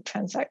financial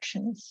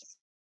transactions.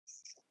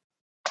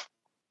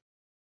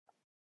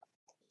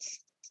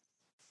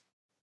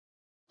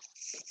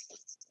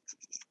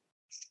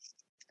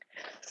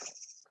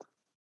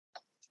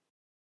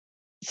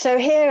 So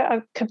here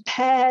I've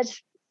compared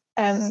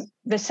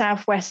the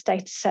Southwest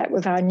data set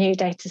with our new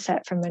data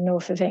set from the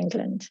north of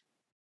England.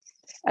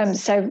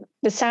 So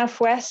the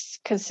Southwest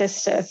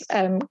consists of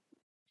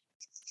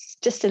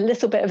just a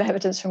little bit of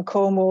evidence from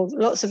Cornwall,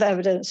 lots of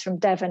evidence from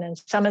Devon and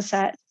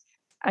Somerset,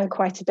 and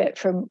quite a bit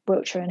from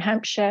Wiltshire and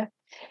Hampshire.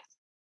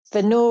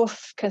 The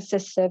North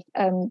consists of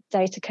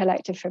data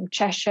collected from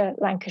Cheshire,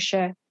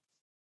 Lancashire,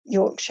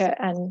 Yorkshire,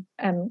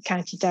 and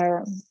County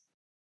Durham.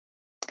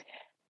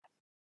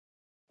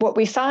 What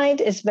we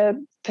find is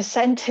the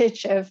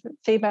percentage of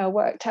female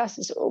work tasks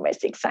is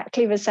almost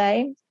exactly the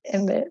same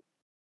in the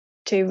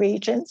two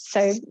regions.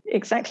 So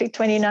exactly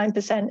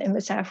 29% in the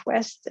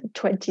Southwest and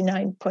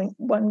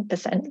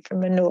 29.1%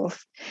 from the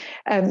North.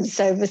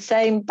 So the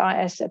same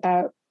bias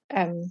about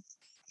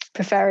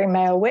preferring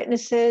male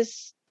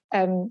witnesses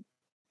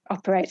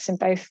operates in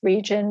both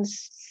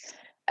regions.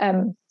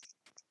 And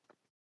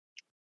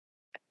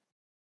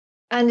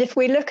if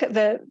we look at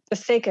the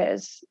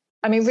figures,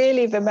 I mean,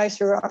 really the most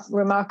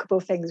remarkable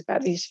things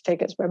about these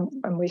figures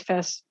when we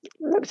first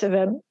looked at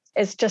them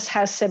is just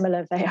how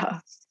similar they are.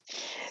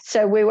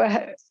 So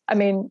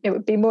it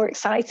would be more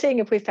exciting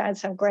if we found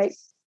some great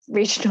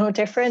regional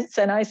difference.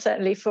 And I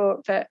certainly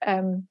thought that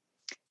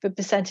the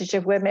percentage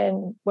of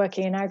women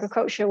working in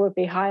agriculture would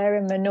be higher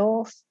in the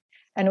North,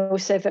 and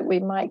also that we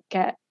might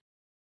get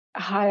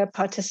a higher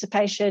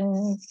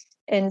participation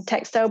in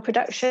textile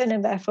production,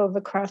 and therefore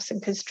the crafts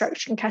and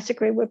construction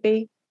category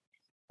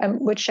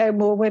would show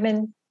more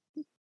women,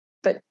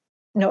 but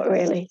not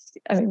really.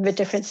 I mean, the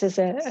differences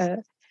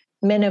are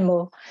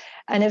minimal.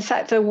 And in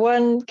fact, the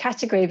one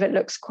category that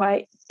looks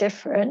quite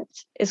different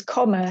is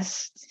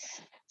commerce.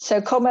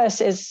 So commerce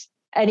is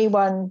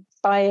anyone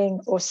buying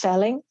or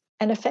selling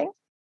anything,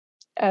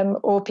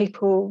 or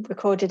people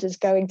recorded as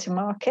going to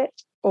market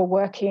or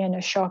working in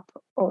a shop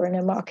or in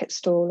a market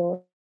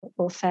stall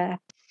or fair.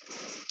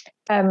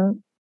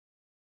 And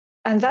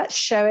that's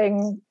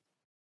showing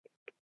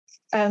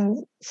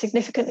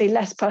significantly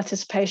less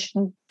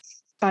participation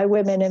by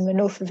women in the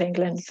north of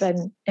England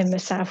than in the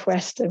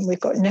southwest, and we've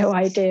got no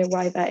idea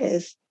why that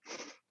is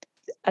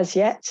as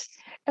yet.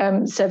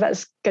 So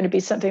that's going to be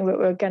something that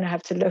we're going to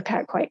have to look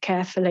at quite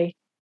carefully.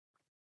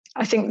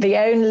 I think the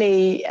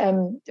only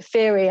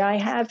theory I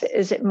have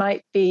is it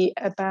might be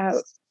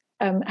about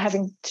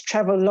having to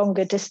travel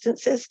longer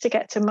distances to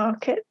get to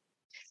market,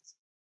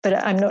 but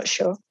I'm not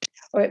sure.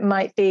 Or it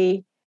might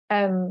be,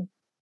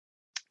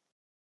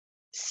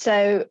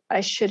 so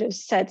I should have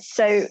said,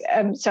 so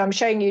I'm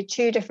showing you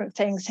two different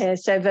things here.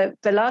 So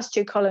the last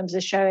two columns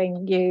are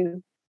showing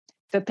you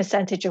the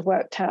percentage of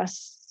work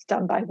tasks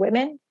done by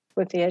women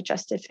with the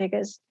adjusted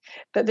figures,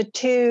 but the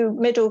two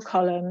middle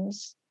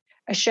columns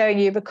are showing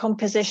you the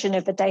composition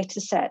of the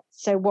data set.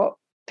 So what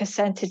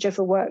percentage of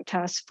the work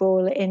tasks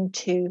fall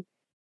into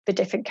the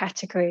different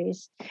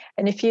categories.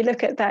 And if you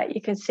look at that,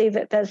 you can see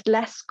that there's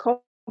less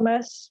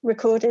commerce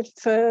recorded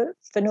for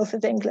the north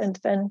of England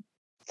than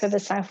for the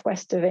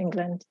southwest of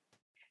England.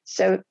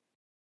 So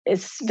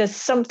there's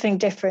something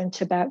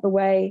different about the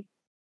way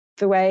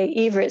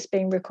either it's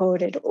being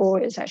recorded or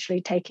it's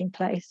actually taking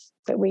place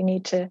that we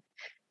need to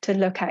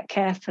look at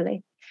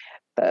carefully.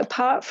 But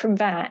apart from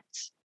that,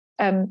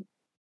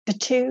 the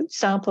two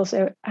samples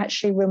are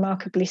actually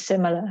remarkably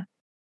similar.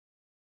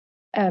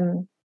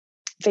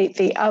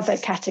 The other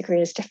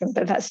category is different,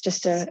 but that's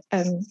just I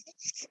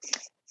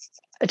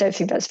don't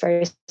think that's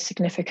very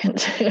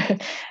significant.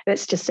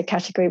 It's just a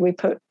category we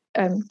put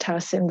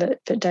tasks in that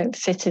don't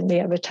fit in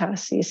the other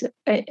tasks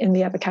in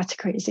the other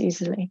categories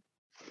easily.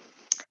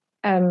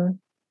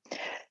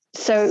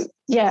 So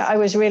yeah, I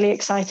was really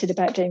excited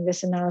about doing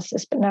this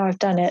analysis, but now I've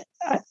done it.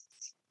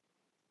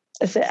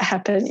 As it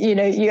happened,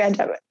 you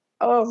end up,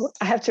 I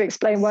have to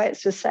explain why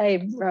it's the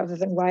same rather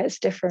than why it's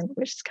different,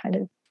 which is kind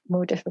of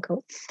more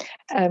difficult.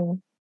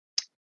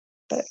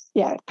 But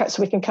yeah, perhaps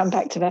we can come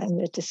back to that in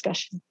the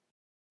discussion.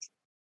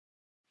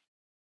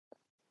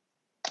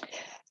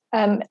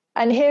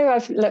 And here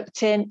I've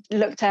looked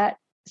at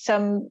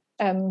some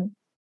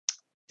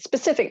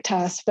specific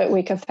tasks that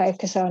we can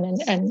focus on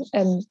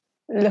and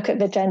look at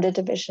the gender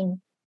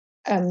division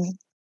of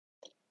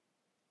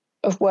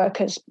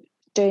workers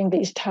doing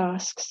these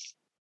tasks.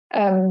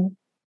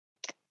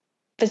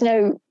 There's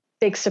no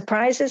big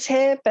surprises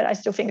here, but I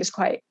still think it's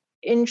quite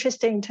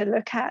interesting to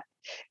look at.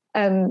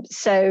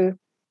 So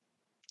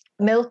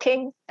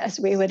milking, as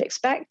we would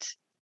expect,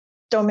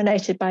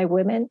 dominated by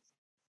women,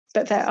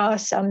 but there are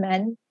some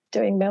men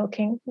doing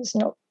milking. It's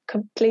not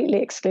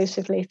completely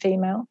exclusively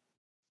female.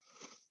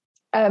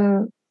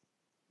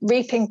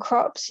 Reaping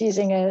crops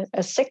using a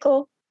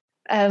sickle.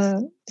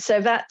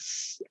 So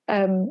that's,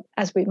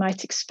 as we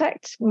might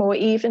expect, more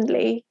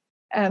evenly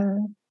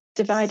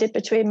divided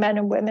between men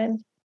and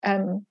women,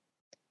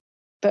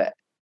 but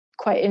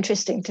quite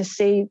interesting to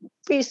see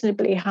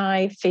reasonably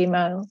high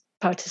female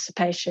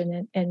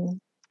participation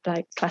in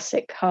like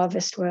classic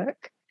harvest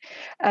work.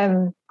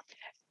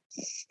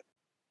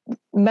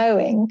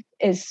 Mowing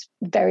is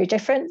very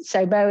different.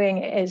 So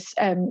mowing is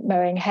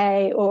mowing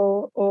hay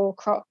or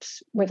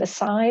crops with a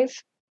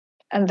scythe,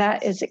 and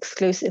that is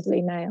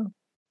exclusively male.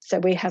 So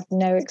we have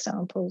no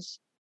examples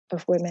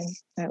of women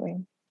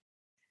mowing.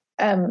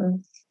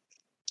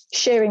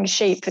 Shearing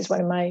sheep is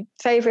one of my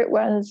favorite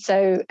ones.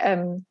 So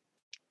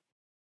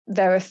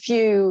there are a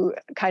few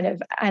kind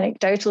of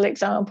anecdotal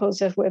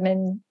examples of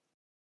women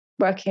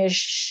working as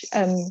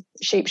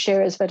sheep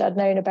shearers that I'd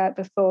known about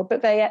before,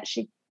 but they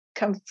actually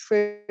come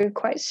through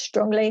quite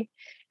strongly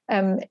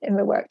in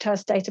the work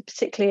task data,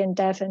 particularly in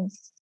Devon,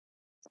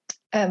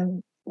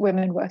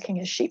 women working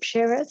as sheep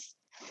shearers.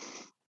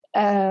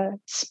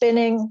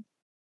 Spinning,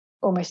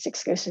 almost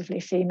exclusively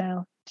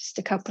female, just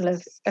a couple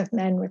of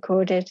men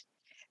recorded.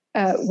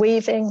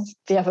 Weaving,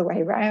 the other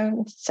way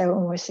around, so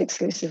almost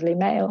exclusively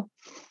male.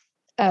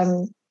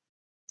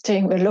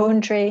 Doing the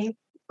laundry,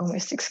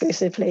 almost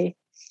exclusively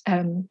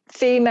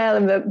female.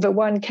 And the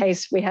one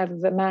case we have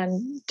of a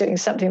man doing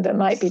something that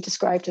might be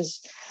described as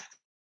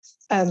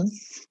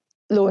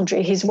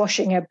laundry, he's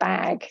washing a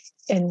bag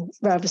in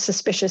rather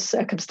suspicious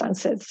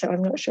circumstances, so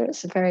I'm not sure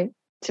it's a very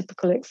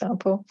typical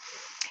example.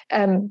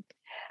 And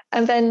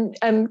then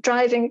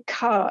driving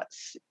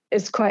carts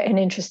is quite an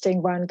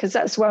interesting one, because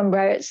that's one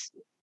where it's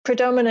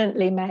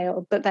predominantly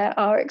male, but there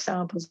are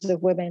examples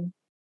of women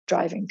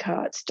driving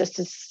carts, just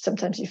as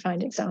sometimes you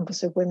find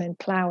examples of women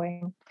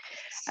ploughing.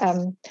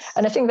 And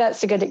I think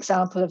that's a good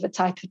example of a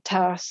type of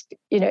task.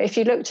 If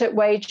you looked at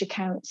wage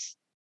accounts,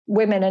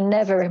 women are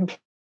never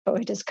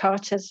employed as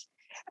carters.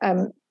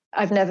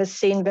 I've never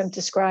seen them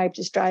described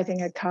as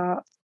driving a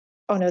car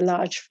on a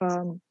large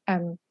farm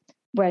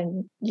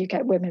when you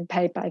get women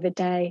paid by the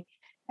day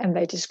and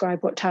they describe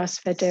what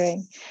tasks they're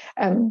doing.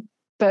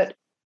 But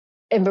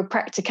in the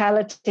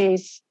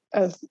practicalities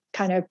of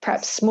kind of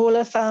perhaps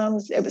smaller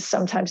farms, it was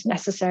sometimes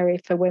necessary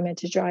for women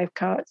to drive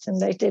carts, and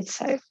they did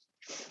so.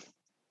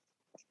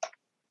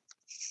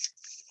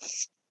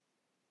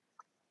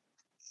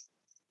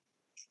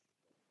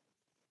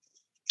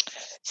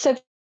 So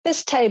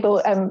this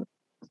table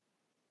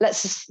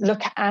lets us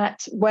look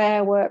at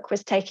where work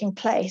was taking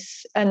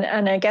place. And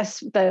I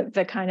guess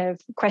the kind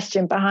of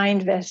question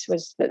behind this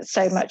was that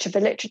so much of the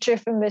literature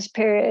from this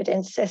period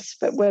insists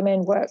that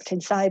women worked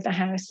inside the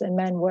house and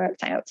men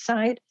worked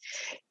outside.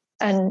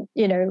 And,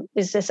 you know,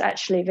 is this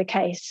actually the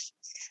case?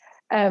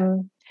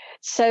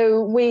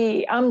 So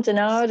we ummed and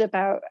ahed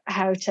about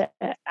how to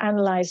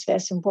analyze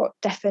this and what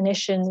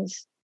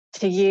definitions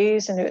to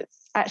use. And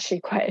it's actually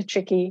quite a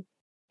tricky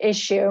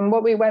issue. And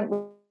what we went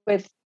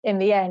with in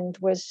the end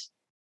was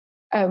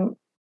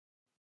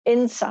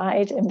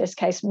inside, in this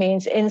case,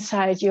 means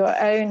inside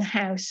your own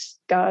house,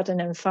 garden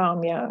and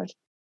farmyard.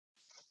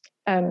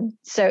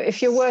 So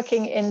if you're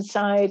working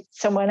inside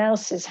someone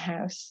else's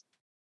house,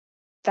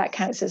 that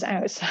counts as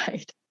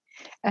outside.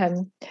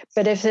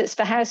 But if it's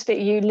the house that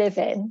you live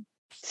in,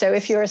 so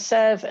if you're a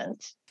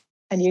servant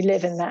and you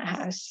live in that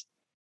house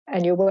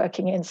and you're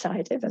working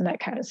inside it, then that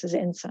counts as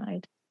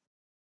inside.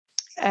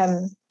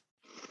 And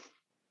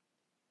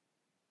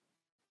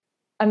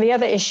the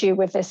other issue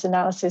with this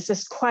analysis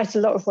is quite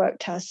a lot of work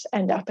tasks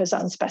end up as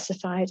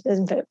unspecified,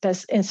 and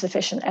there's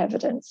insufficient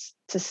evidence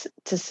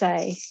to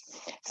say.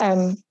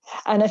 And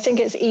I think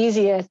it's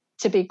easier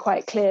to be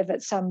quite clear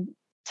that some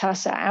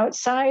tasks are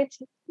outside.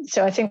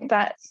 So I think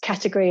that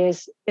category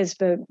is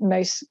the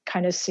most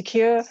kind of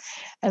secure.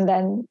 And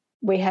then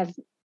we have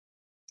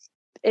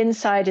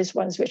inside is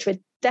ones which were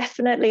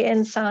definitely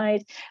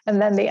inside.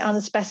 And then the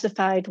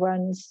unspecified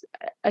ones,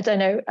 I don't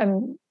know,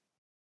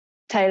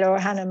 Taylor or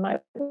Hannah might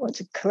want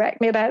to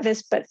correct me about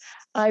this, but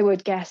I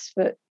would guess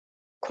that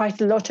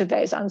quite a lot of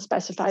those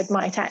unspecified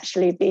might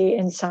actually be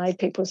inside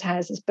people's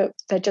houses, but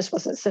there just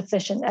wasn't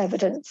sufficient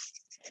evidence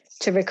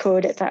to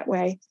record it that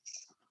way.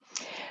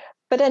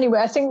 But anyway,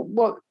 I think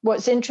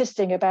what's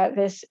interesting about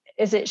this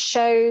is it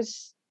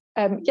shows,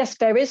 yes,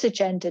 there is a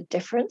gendered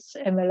difference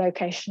in the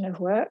location of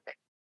work.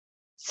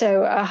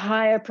 So a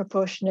higher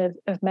proportion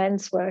of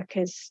men's work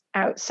is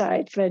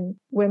outside than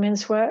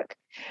women's work.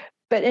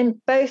 But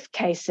in both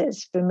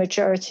cases, the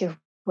majority of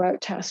work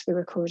tasks we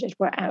recorded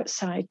were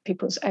outside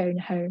people's own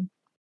home.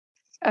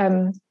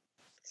 And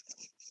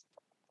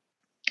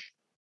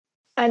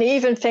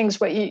even things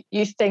what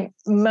you think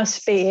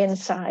must be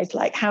inside,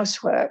 like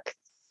housework,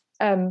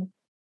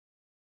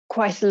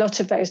 quite a lot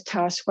of those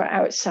tasks were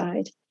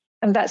outside.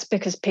 And that's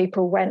because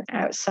people went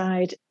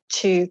outside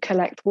to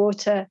collect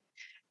water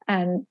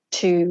and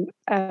to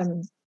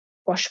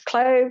wash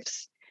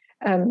clothes,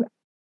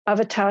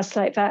 other tasks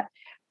like that.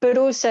 But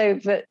also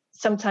that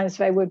sometimes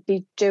they would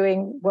be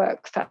doing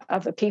work for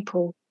other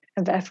people,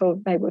 and therefore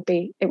it would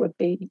be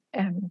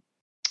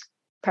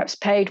perhaps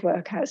paid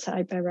work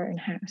outside their own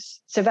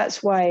house. So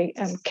that's why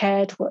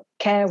care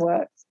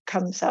work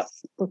comes up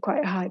with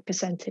quite a high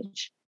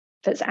percentage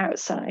that's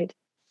outside.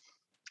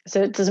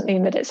 So it doesn't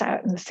mean that it's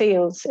out in the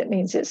fields, it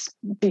means it's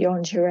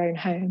beyond your own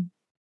home.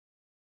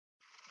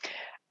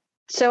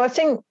 So I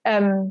think,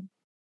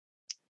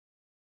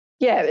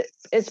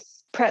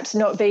 it's perhaps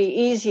not the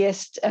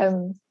easiest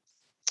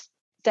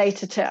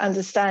data to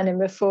understand in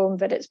the form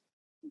that it's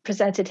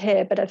presented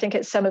here, but I think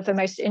it's some of the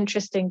most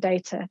interesting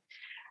data.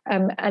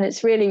 And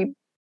it's really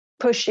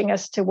pushing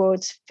us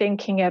towards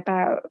thinking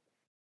about,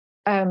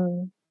 I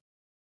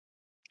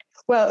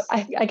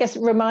guess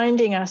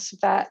reminding us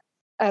that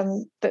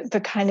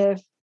the kind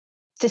of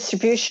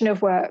distribution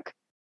of work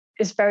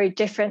is very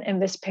different in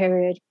this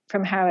period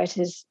from how it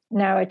is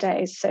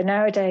nowadays. So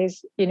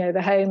nowadays, you know,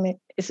 the home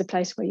is a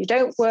place where you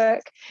don't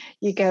work,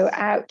 you go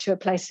out to a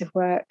place of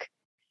work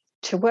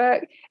to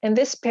work. In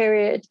this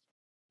period,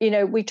 you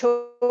know, we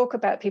talk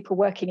about people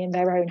working in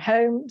their own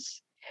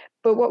homes,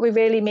 but what we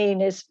really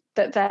mean is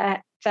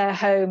that their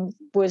home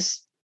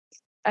was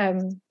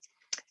the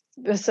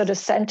sort of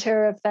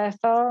center of their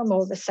farm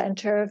or the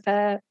center of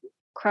their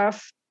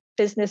craft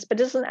business, but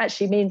it doesn't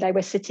actually mean they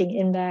were sitting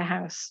in their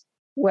house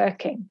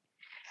working.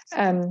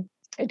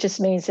 It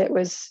just means it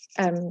was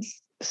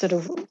sort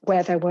of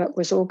where their work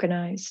was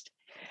organized.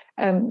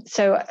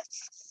 So,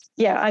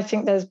 yeah, I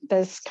think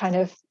there's kind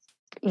of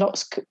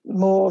lots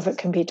more that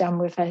can be done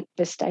with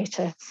this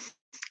data.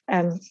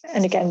 And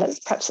again,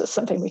 perhaps that's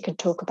something we can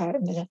talk about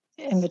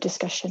in the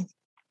discussion.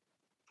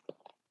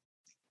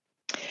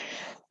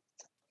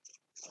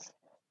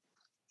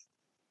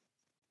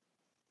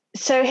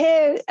 So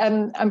here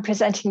I'm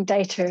presenting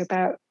data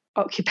about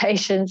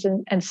occupations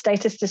and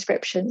status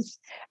descriptions.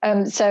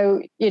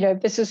 So, you know,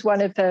 this was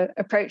one of the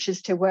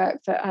approaches to work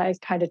that I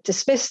kind of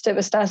dismissed at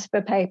the start of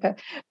the paper,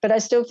 but I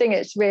still think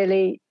it's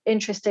really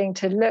interesting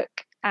to look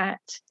at.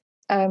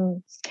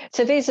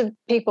 So these are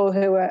people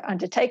who are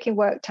undertaking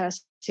work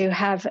tasks who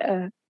have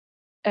a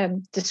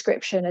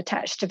description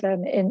attached to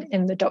them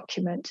in the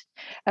document.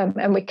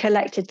 And we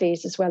collected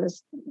these as well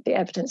as the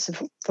evidence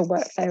of the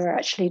work they were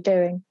actually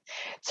doing.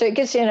 So it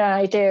gives you an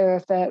idea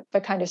of the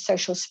kind of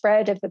social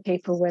spread of the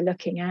people we're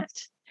looking at.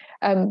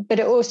 But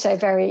it also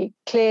very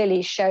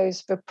clearly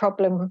shows the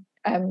problem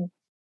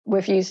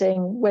with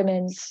using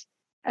women's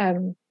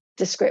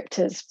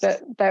descriptors,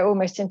 but they're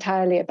almost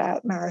entirely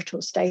about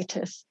marital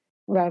status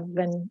rather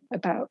than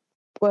about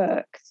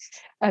work.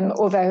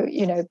 Although,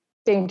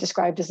 being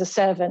described as a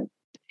servant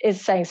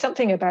is saying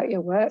something about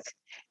your work.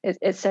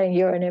 It's saying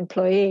you're an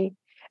employee,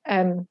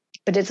 but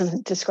it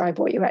doesn't describe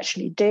what you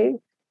actually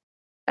do.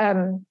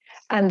 And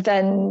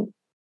then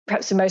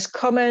perhaps the most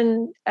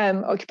common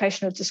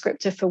occupational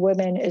descriptor for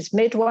women is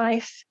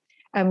midwife,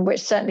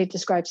 which certainly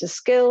describes a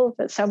skill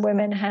that some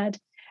women had,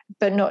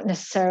 but not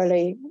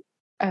necessarily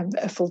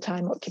a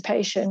full-time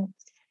occupation.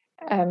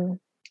 And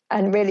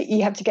really,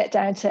 you have to get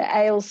down to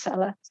ale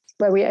seller,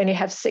 where we only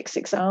have 6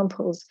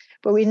 examples,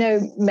 but we know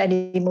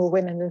many more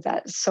women than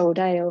that sold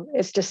ale.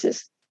 It's just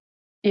as,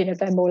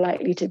 they're more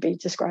likely to be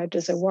described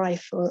as a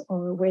wife or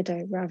a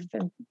widow rather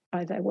than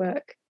by their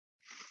work.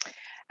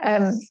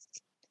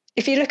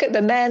 If you look at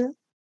the men,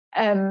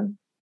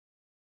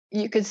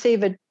 you can see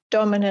the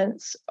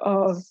dominance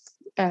of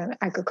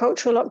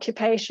agricultural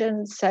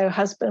occupations, so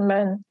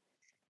husbandmen,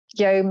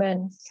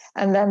 yeomen,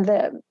 and then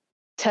the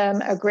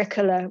term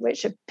agricola,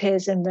 which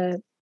appears in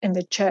the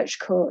church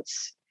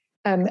courts,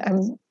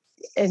 and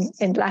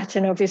in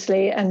Latin,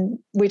 obviously, and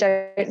we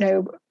don't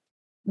know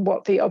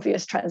what the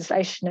obvious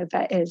translation of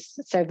that is,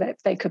 so that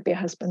they could be a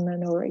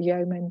husbandman or a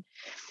yeoman.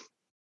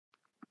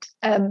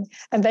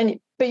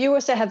 But you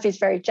also have these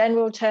very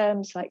general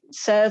terms like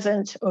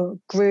servant or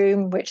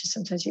groom, which is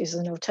sometimes used as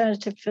an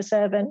alternative for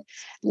servant,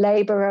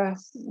 labourer,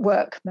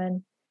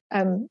 workman,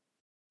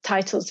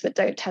 titles that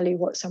don't tell you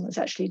what someone's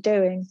actually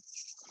doing.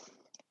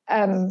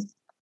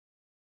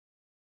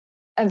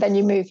 And then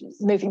you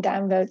moving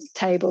down the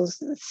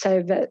tables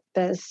so that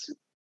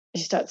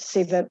you start to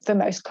see the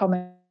most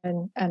common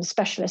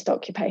specialist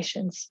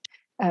occupations,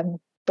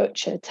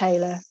 butcher,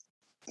 tailor,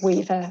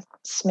 weaver,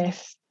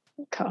 smith,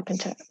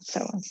 carpenter, and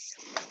so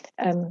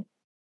on.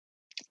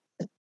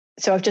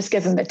 So I've just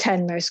given the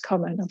 10 most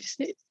common.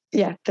 Obviously,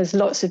 there's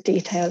lots of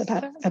detail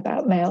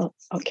about male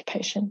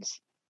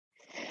occupations.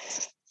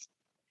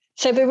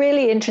 So the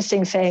really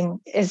interesting thing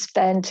is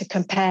then to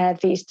compare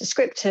these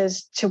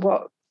descriptors to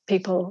what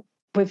people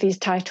with these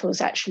titles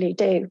actually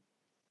do.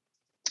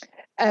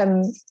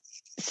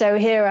 So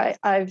here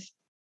I've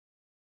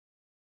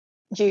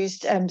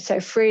used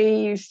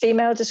 3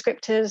 female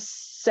descriptors: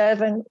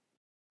 servant,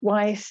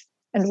 wife,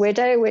 and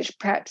widow, which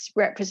perhaps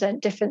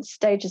represent different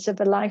stages of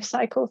the life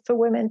cycle for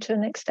women to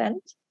an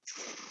extent.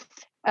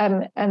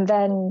 And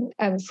then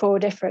 4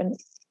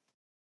 different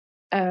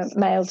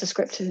male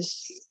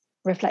descriptors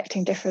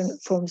reflecting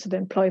different forms of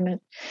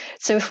employment.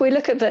 So if we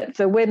look at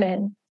the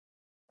women,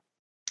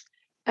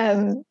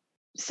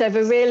 so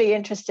the really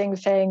interesting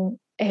thing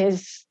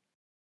is,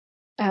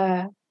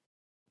 for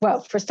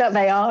a start,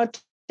 they are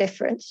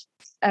different.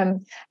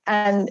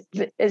 And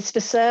it's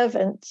the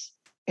servant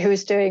who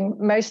is doing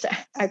most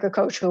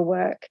agricultural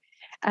work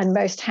and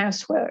most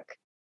housework.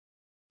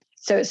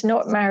 So it's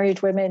not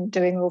married women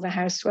doing all the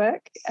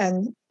housework.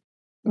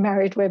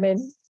 Married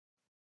women,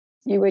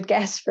 you would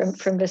guess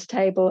from this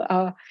table,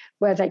 are,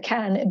 where they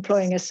can,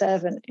 employing a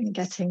servant and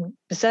getting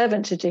the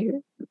servant to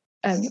do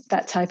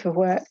that type of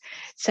work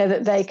so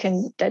that they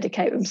can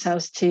dedicate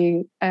themselves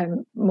to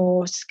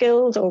more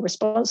skilled or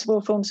responsible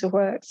forms of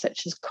work,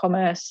 such as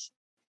commerce,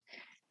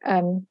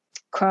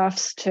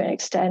 crafts to an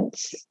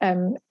extent,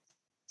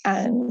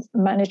 and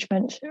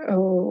management,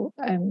 or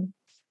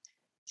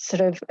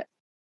sort of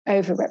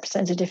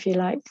overrepresented, if you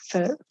like,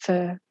 for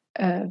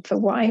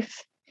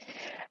wife.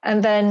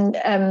 And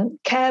then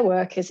care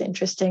work is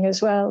interesting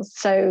as well.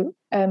 So,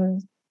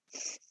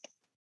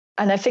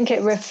 and I think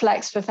it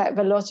reflects the fact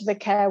that a lot of the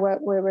care work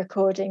we're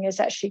recording is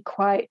actually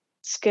quite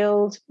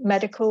skilled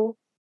medical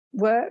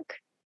work.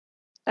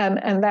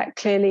 And that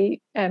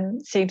clearly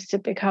seems to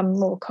become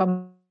more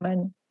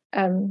common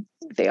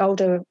the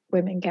older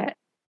women get.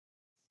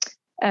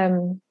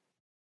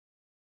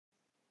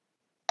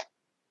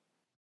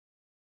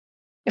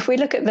 If we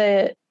look at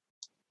the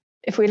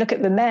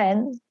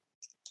men,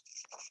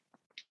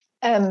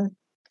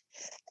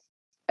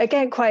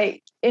 again,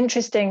 quite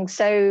interesting.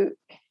 So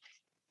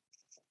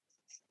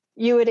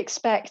you would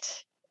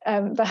expect,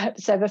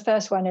 so the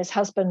first one is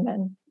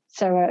husbandman,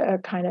 so a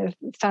kind of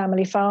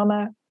family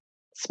farmer,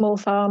 small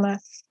farmer.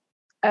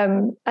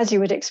 As you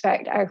would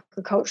expect,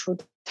 agricultural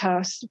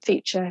tasks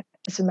feature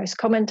as the most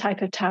common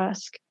type of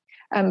task,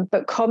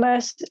 but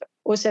commerce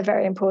also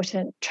very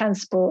important,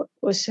 transport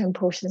also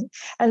important.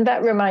 And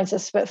that reminds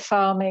us that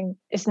farming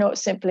is not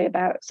simply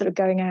about sort of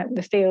going out in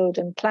the field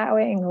and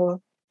ploughing or,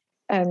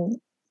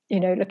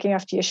 looking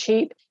after your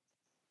sheep.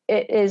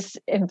 It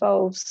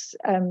involves,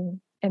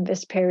 in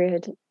this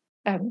period,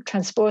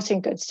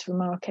 transporting goods to the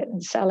market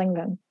and selling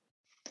them.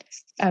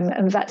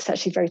 And that's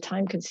actually very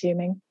time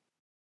consuming.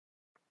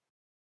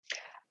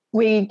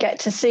 We get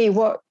to see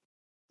what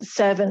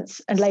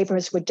servants and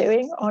labourers were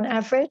doing on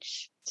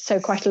average. So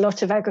quite a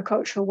lot of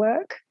agricultural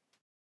work,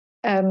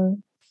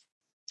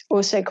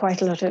 also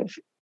quite a lot of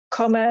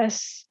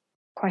commerce,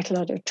 quite a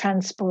lot of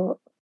transport.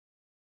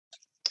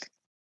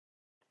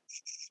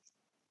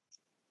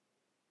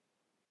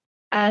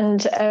 And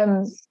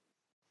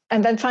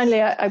then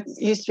finally, I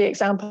used the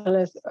example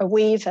of a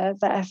weaver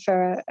there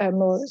for a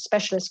more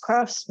specialist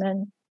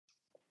craftsman.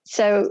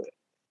 So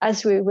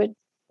as we would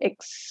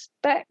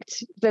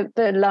expect,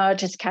 the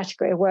largest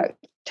category of work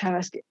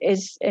task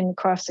is in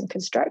crafts and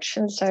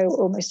construction, so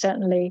almost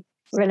certainly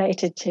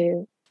related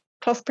to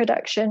cloth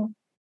production.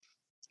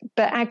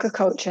 But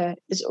agriculture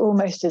is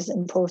almost as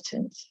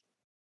important.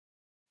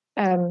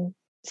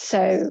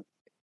 So,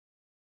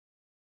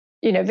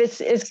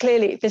 this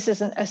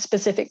isn't a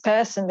specific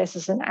person. This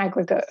is an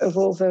aggregate of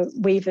all the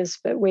weavers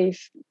that we've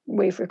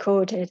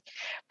recorded.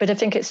 But I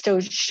think it's still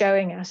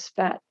showing us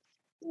that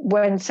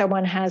when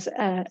someone has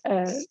a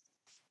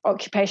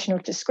occupational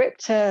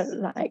descriptor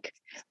like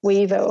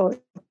weaver or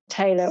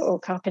tailor or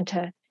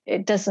carpenter,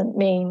 it doesn't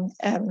mean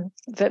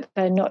that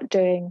they're not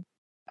doing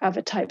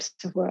other types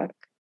of work.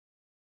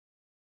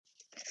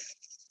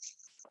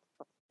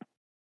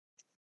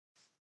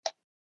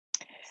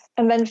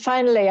 And then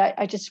finally,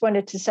 I just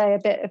wanted to say a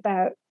bit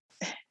about,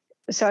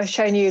 so I've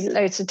shown you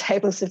loads of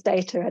tables of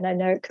data, and I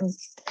know it can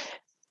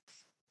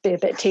be a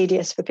bit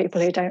tedious for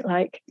people who don't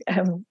like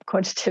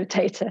quantitative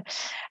data.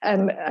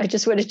 I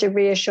just wanted to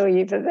reassure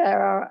you that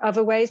there are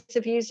other ways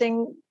of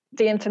using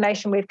the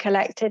information we've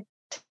collected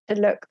to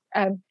look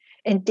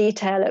in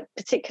detail at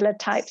particular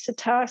types of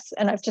tasks.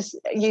 And I've just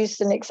used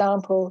an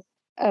example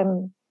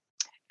of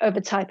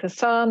a type of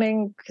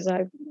farming, because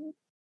I'm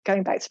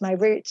going back to my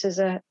roots as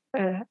a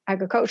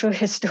agricultural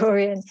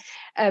historian.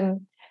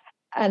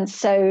 And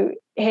so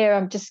here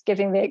I'm just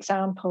giving the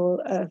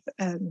example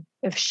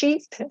of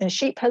sheep and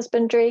sheep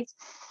husbandry.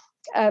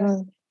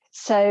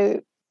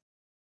 So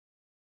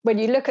when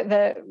you look at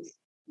the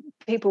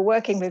people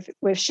working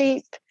with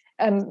sheep,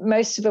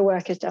 most of the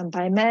work is done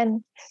by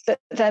men, but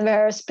then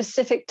there are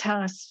specific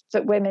tasks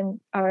that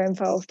women are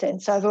involved in.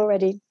 So I've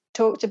already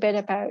talked a bit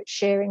about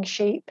shearing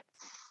sheep,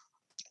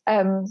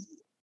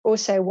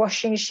 also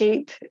washing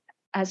sheep,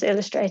 as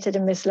illustrated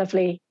in this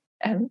lovely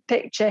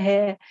picture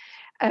here.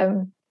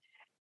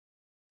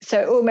 So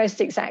it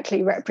almost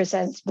exactly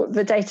represents what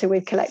the data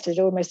we've collected,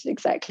 almost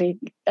exactly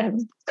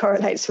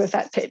correlates with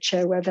that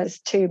picture where there's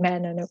two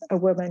men and a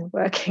woman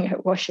working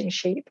at washing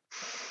sheep.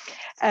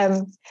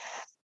 And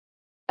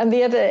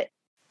the other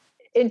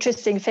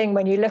interesting thing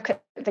when you look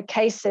at the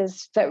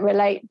cases that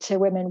relate to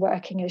women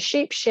working as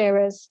sheep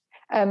shearers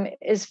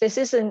is this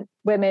isn't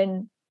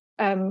women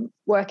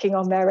working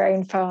on their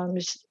own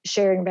farms,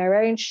 shearing their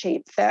own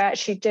sheep. They're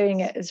actually doing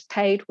it as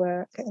paid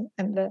work,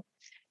 and the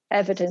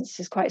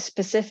evidence is quite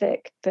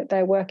specific that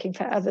they're working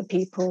for other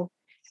people,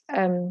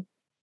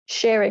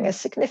 shearing a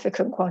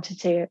significant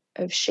quantity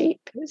of sheep.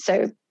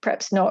 So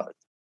perhaps not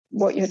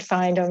what you'd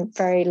find on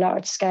very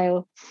large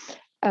scale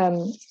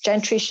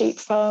gentry sheep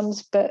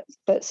farms, but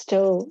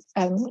still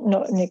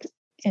not an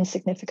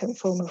insignificant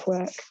form of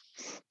work.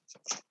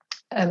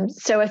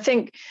 So I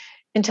think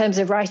in terms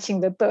of writing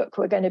the book,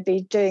 we're going to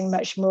be doing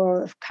much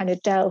more of kind of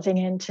delving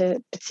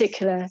into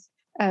particular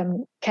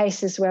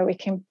cases where we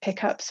can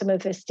pick up some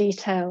of this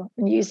detail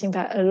and using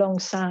that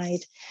alongside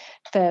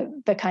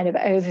the kind of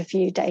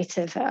overview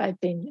data that I've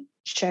been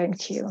showing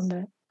to you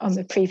on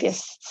the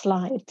previous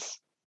slides.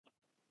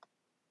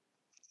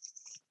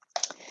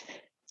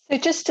 So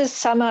just to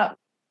sum up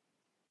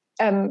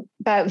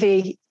about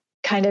the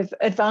kind of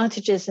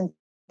advantages and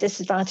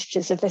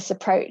disadvantages of this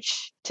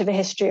approach to the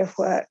history of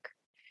work.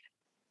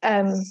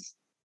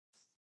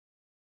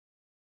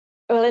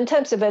 Well, in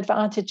terms of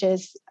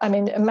advantages, I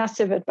mean, a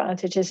massive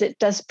advantage is it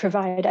does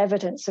provide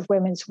evidence of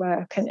women's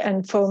work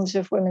and forms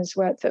of women's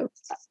work that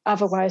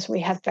otherwise we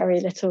have very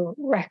little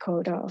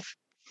record of.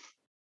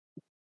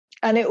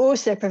 And it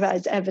also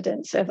provides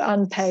evidence of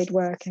unpaid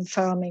work in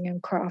farming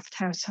and craft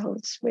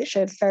households, which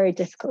are very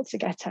difficult to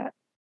get at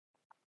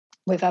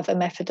with other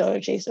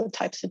methodologies or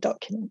types of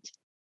document.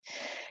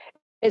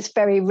 It's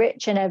very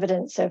rich in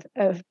evidence of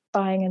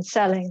buying and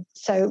selling.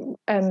 So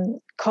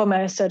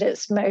commerce at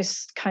its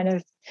most kind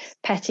of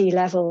petty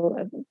level,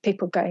 of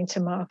people going to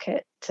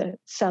market to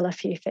sell a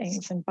few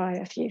things and buy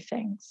a few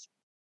things.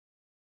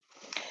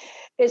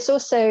 It's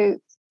also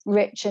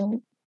rich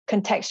in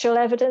contextual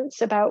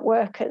evidence about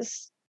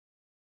workers,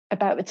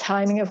 about the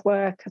timing of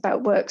work,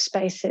 about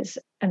workspaces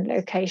and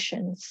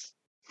locations.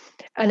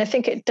 And I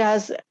think it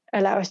does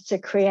allow us to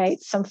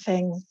create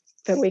something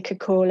that we could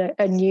call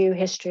a new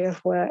history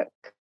of work,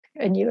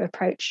 a new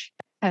approach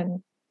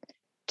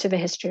to the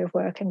history of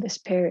work in this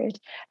period,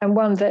 and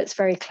one that's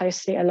very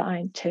closely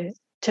aligned to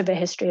the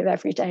history of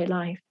everyday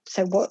life.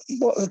 So what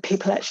were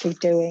people actually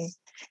doing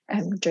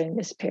during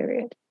this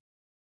period?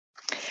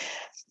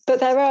 But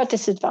there are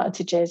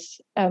disadvantages,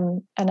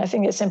 and I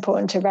think it's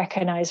important to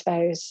recognise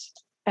those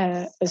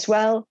as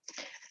well.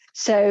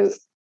 So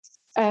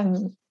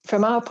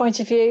from our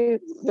point of view,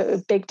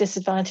 the big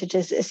disadvantage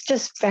is it's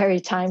just very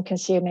time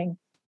consuming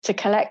to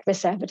collect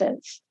this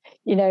evidence.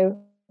 You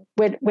know,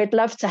 we'd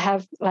love to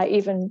have like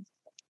even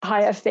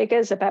higher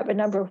figures about the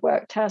number of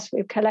work tasks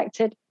we've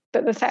collected,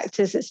 but the fact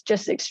is it's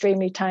just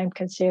extremely time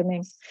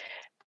consuming.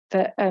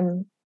 But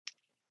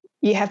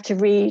you have to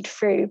read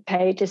through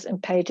pages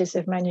and pages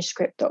of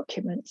manuscript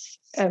documents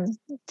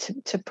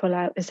to pull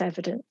out this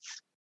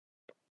evidence.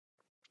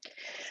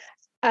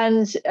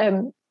 And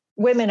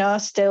women are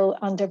still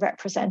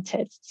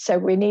underrepresented, so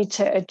we need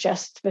to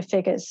adjust the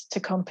figures to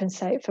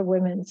compensate for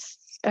women's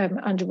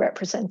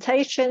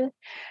underrepresentation.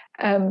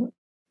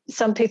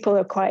 Some people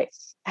are quite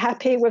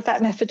happy with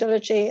that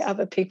methodology.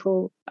 Other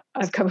people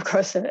I've come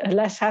across are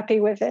less happy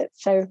with it.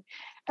 So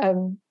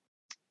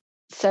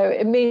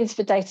it means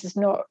the data is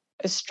not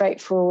as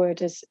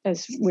straightforward as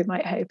we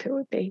might hope it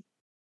would be.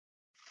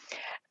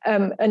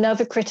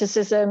 Another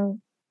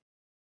criticism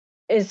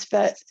is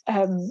that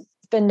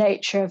the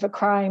nature of the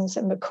crimes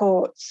and the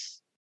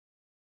courts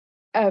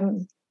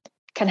can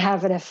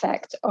have an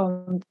effect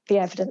on the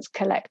evidence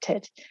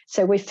collected.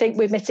 So we think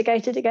we've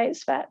mitigated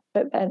against that,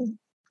 but then,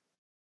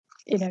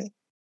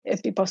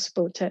 it'd be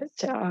possible to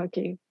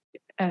argue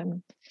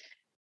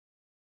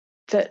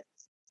that,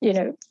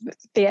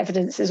 the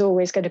evidence is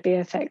always going to be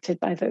affected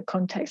by the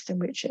context in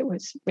which it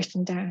was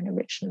written down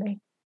originally.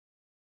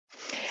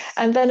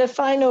 And then a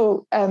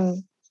final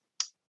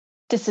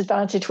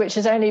disadvantage, which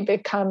has only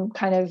become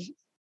kind of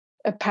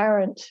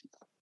apparent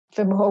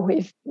the more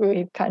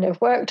we've kind of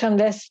worked on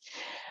this,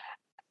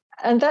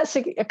 and that's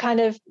a kind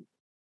of,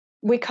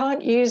 we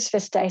can't use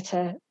this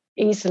data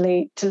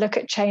easily to look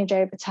at change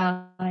over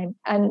time.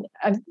 And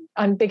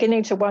I'm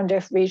beginning to wonder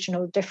if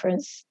regional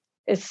difference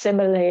is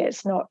similarly,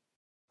 it's not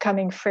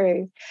coming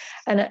through.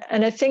 And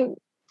I think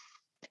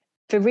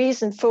the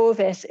reason for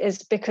this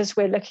is because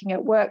we're looking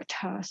at work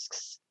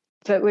tasks,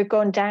 that we've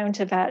gone down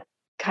to that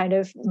kind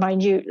of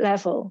minute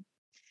level.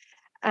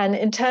 And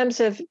in terms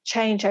of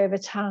change over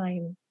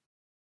time,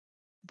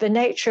 the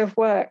nature of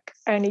work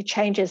only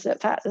changes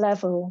at that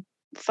level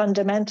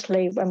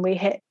fundamentally when we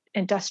hit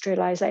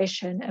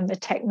industrialization and the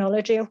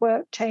technology of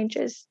work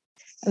changes,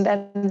 and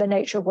then the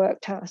nature of work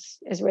tasks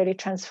is really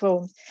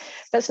transformed.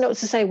 That's not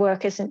to say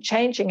work isn't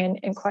changing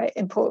in quite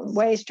important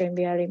ways during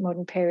the early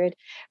modern period,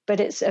 but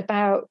it's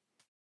about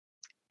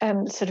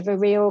sort of a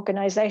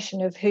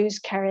reorganization of who's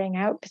carrying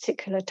out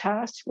particular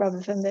tasks rather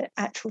than the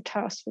actual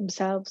tasks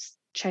themselves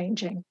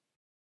changing.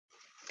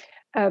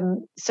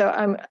 So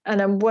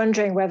I'm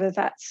wondering whether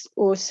that's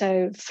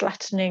also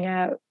flattening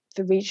out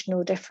the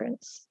regional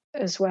difference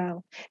as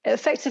well. It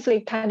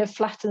effectively kind of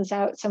flattens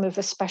out some of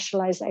the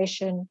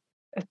specialization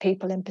of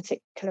people in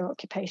particular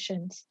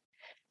occupations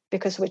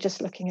because we're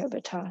just looking at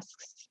the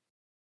tasks.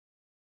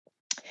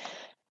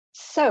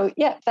 So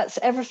yeah, that's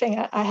everything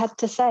I had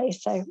to say.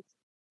 So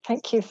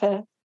thank you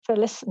for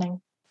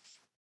listening.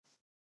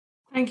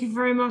 Thank you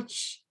very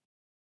much.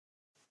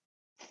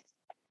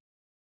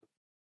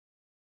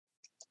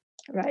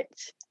 Right.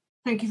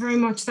 Thank you very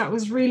much. That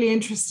was really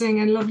interesting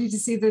and lovely to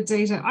see the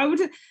data. I would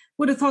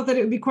have thought that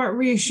it would be quite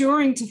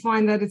reassuring to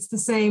find that it's the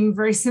same,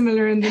 very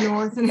similar in the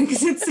north, and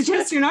because it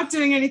suggests you're not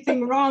doing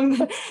anything wrong.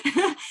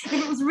 If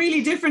it was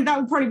really different, that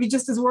would probably be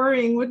just as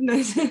worrying, wouldn't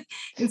it?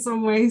 In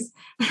some ways.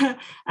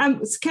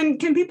 Can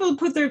people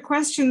put their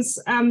questions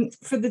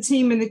for the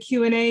team in the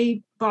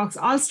Q&A box?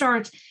 I'll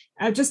start.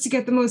 Just to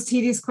get the most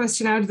tedious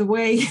question out of the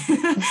way,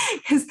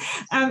 because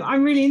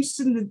I'm really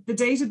interested in the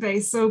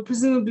database. So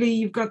presumably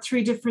you've got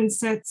three different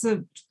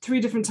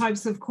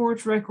types of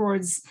court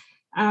records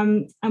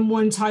and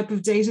one type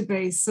of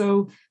database.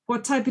 So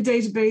what type of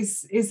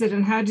database is it,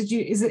 and how did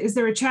you? Is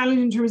there a challenge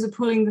in terms of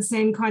pulling the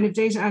same kind of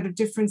data out of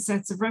different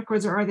sets of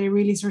records, or are they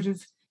really sort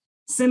of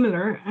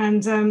similar?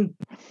 And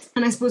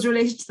I suppose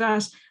related to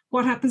that,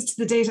 what happens to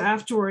the data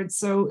afterwards?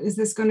 So is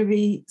this going to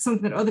be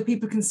something that other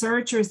people can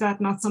search, or is that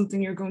not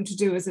something you're going to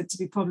do? Is it to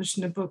be published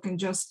in a book in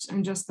just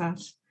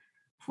that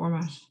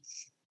format?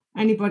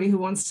 Anybody who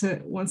wants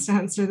to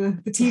answer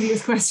the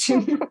tedious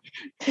question?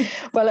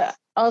 Well,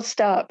 I'll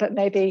start, but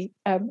maybe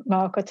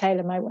Mark or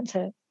Taylor might want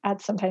to add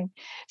something.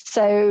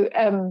 So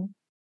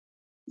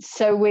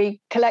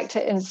we collect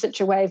it in such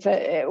a way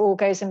that it all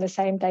goes in the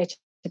same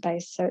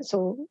database, so it's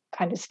all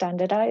kind of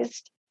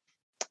standardized.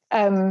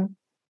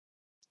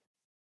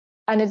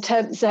 And in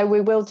terms, so we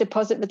will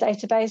deposit the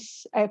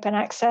database open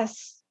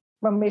access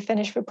when we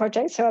finish the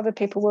project, so other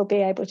people will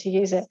be able to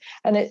use it.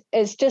 And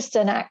it's just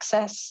an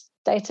access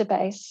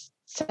database,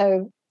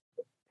 so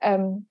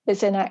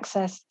it's in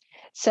access.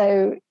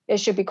 So it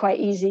should be quite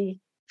easy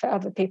for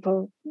other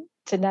people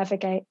to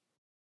navigate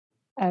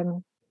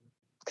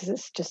because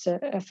it's just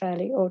a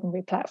fairly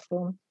ordinary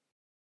platform.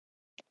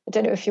 I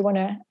don't know if you want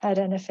to add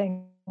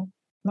anything,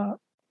 Mark.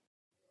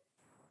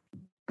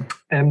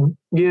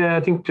 Yeah, I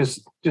think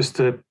just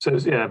to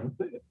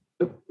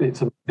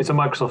it's a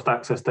Microsoft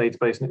Access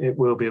database, and it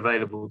will be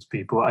available to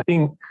people. I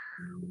think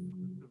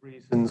the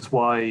reasons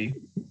why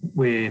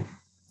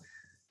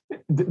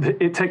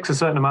it takes a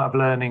certain amount of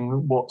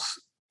learning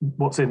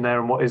what's in there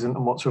and what isn't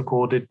and what's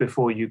recorded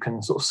before you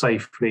can sort of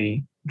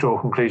safely draw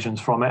conclusions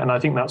from it. And I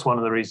think that's one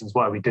of the reasons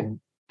why we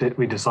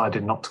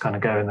decided not to kind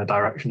of go in the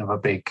direction of a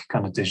big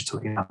kind of digital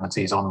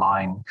humanities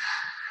online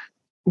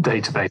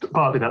database.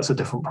 Partly that's a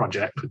different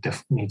project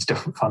with needs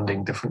different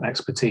funding, different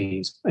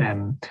expertise.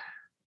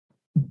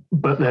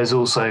 But there's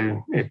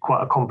also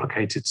quite a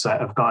complicated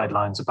set of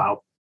guidelines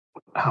about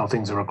how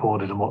things are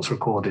recorded and what's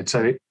recorded.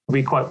 So it would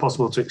be quite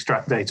possible to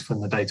extract data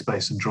from the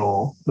database and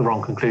draw the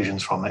wrong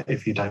conclusions from it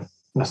if you don't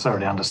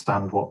necessarily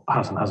understand what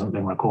has and hasn't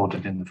been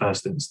recorded in the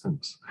first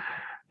instance.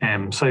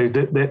 So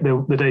the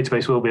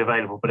database will be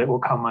available, but it will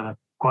come with a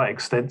quite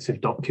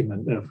extensive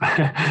document of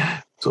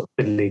sort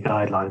of fiddly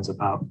guidelines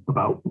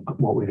about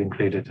what we've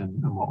included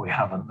and what we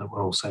haven't, that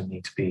will also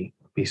need to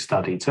be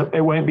studied. So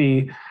it won't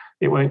be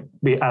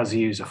as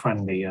user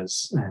friendly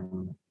as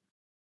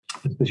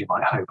you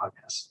might hope, I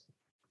guess.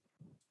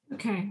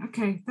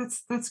 Okay,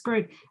 that's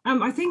great.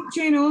 I think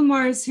Jane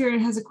Olmar is here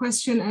and has a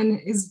question and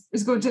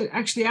is going to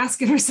actually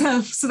ask it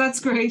herself. So that's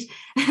great.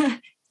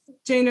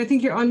 Jane, I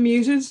think you're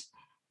unmuted.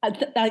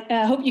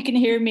 I hope you can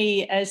hear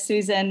me,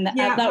 Susan.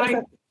 Yeah, that was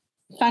a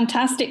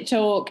fantastic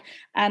talk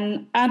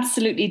and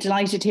absolutely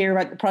delighted to hear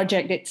about the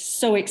project. It's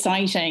so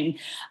exciting.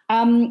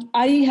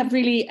 I have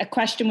really a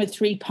question with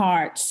three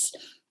parts.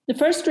 The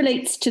first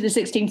relates to the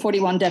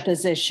 1641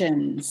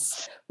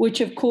 depositions,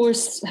 which of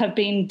course have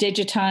been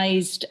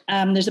digitized.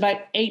 There's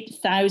about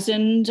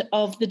 8,000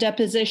 of the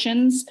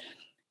depositions,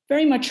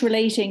 very much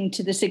relating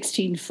to the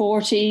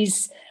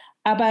 1640s.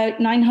 About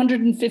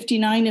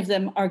 959 of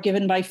them are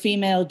given by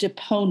female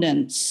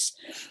deponents.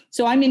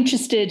 So I'm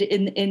interested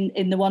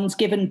in the ones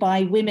given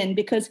by women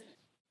because,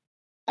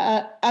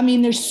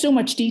 there's so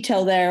much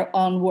detail there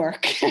on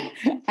work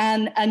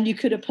and you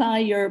could apply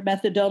your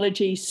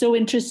methodology so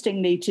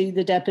interestingly to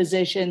the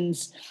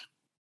depositions,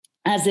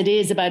 as it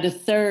is about a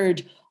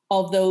third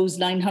of those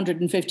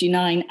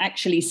 959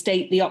 actually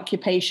state the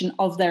occupation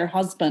of their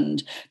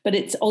husband, but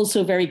it's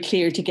also very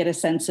clear to get a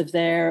sense of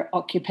their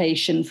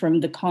occupation from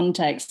the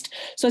context.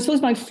 So I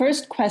suppose my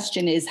first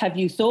question is, have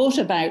you thought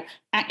about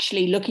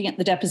actually looking at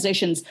the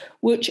depositions,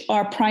 which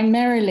are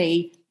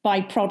primarily by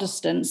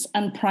Protestants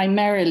and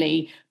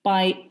primarily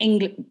by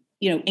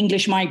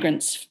English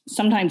migrants,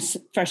 sometimes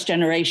first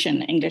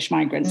generation English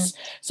migrants?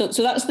 So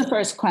that's the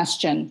first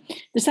question.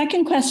 The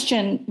second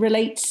question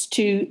relates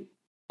to,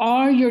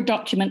 are your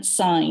documents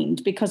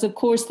signed? Because, of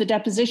course, the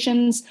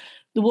depositions,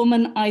 the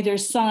woman either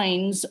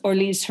signs or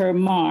leaves her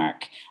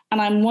mark.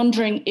 And I'm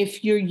wondering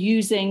if you're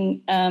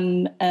using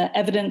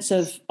evidence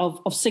of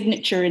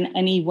signature in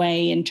any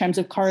way in terms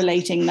of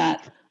correlating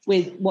that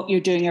with what you're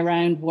doing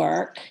around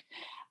work.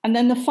 And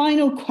then the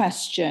final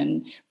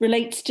question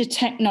relates to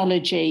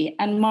technology.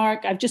 And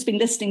Mark, I've just been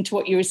listening to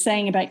what you were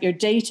saying about your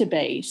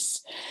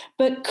database,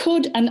 but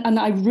and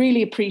I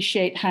really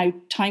appreciate how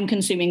time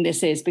consuming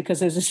this is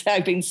because, as I say,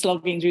 I've been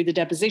slogging through the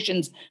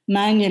depositions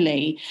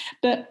manually,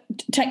 but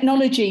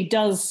technology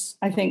does,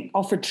 I think,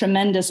 offer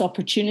tremendous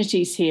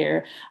opportunities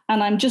here.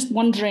 And I'm just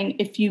wondering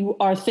if you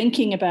are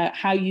thinking about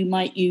how you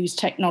might use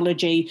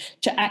technology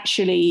to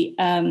actually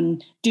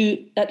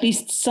do at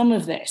least some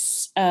of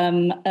this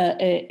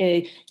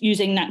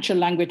using natural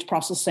language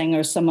processing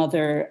or some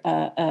other,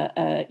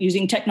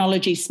 using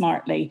technology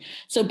smartly.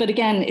 So, but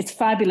again, it's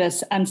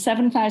fabulous. And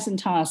 7,000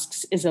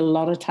 tasks is a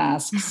lot of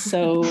tasks.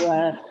 So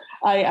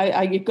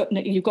you've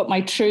got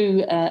my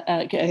true,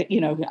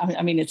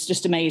 it's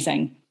just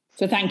amazing.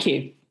 So thank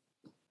you.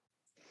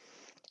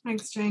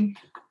 Thanks, Jane.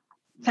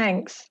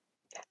 Thanks.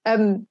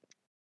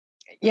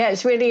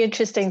 It's really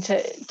interesting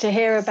to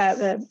hear about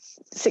the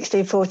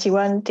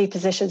 1641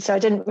 deposition. So I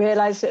didn't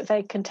realise that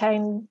they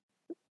contain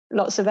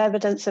lots of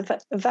evidence of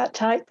that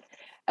type.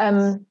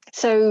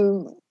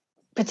 So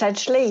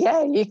potentially,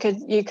 you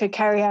could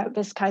carry out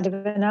this kind of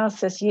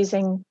analysis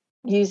using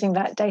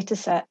that data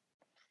set,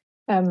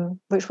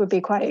 which would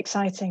be quite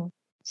exciting.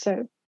 So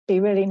it'd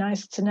be really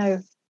nice to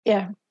know,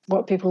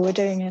 what people were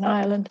doing in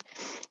Ireland.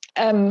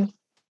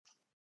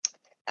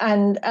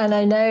 And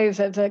I know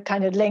that the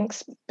kind of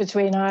links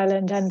between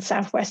Ireland and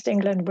Southwest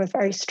England were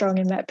very strong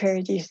in that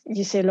period.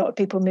 You see a lot of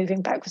people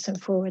moving backwards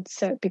and forwards.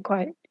 So it'd be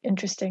quite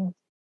interesting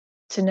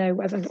to know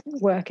whether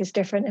work is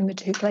different in the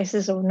two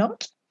places or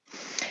not.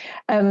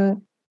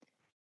 I'll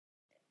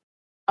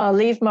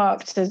leave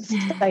Mark to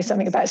say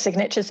something about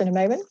signatures in a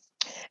moment.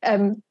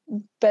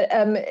 But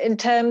in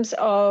terms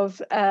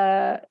of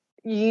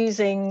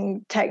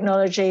using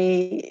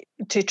technology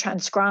to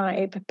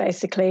transcribe,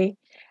 basically,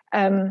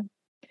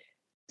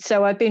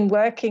 so I've been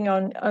working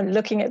on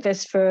looking at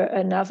this for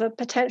another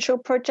potential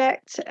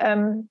project,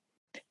 and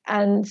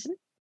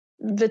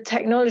the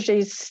technology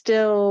is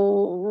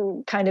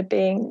still kind of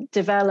being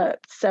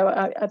developed. So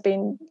I've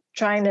been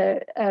trying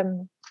to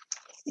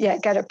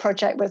get a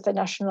project with the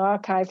National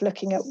Archive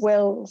looking at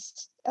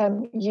wills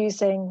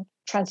using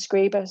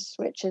Transkribus,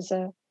 which is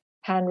a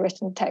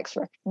handwritten text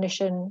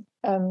recognition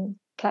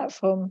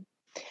platform,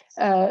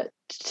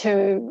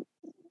 to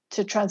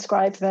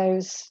transcribe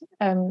those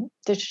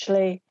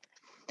digitally.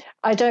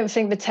 I don't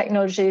think the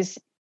technology is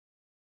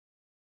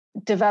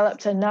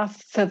developed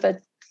enough for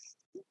the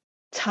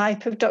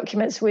type of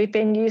documents we've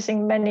been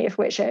using, many of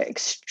which are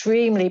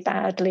extremely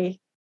badly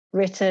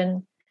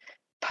written,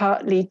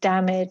 partly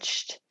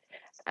damaged.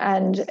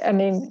 And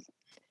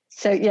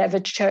So yeah, the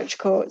church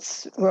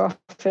courts were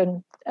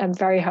often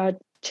very hard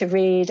to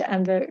read,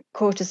 and the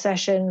quarter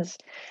sessions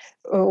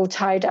were all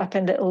tied up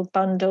in little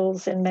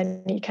bundles in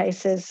many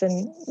cases,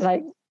 and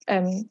like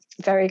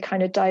very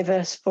kind of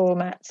diverse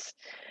formats.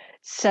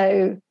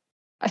 So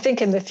I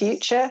think in the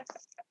future,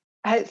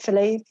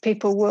 hopefully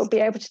people will be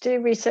able to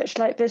do research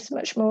like this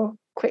much more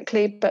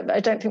quickly, but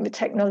I don't think the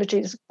technology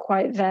is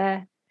quite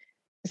there,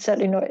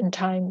 certainly not in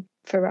time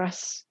for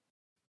us.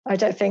 I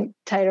don't think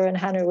Taylor and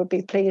Hannah would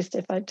be pleased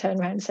if I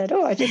turned around and said,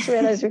 oh, I just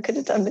realised we could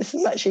have done this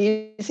much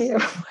easier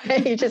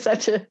way. You just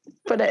have to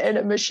put it in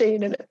a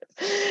machine and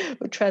it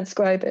will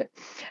transcribe it.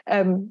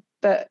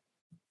 But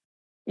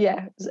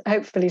yeah,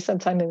 hopefully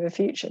sometime in the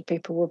future,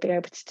 people will be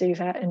able to do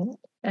that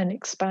and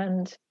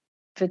expand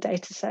the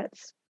data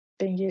sets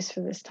being used for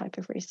this type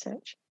of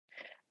research.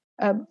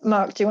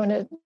 Mark, do you want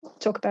to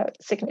talk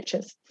about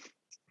signatures?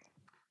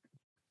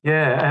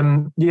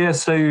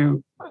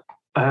 So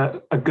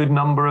a good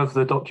number of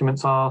the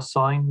documents are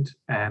signed.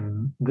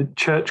 The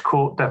church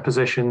court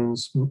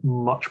depositions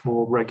much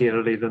more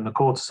regularly than the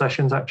quarter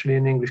sessions. Actually,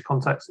 in the English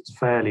context, it's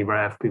fairly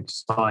rare for people to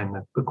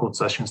sign the quarter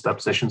sessions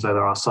depositions, though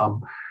there are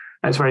some.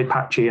 It's very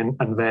patchy and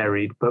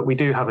varied, but we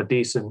do have a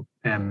decent.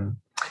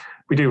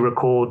 We do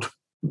record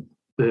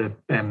the.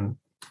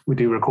 We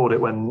do record it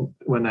when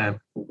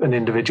an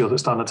individual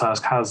that's done a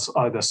task has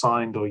either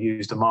signed or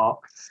used a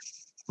mark.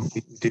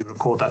 We do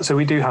record that, so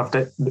we do have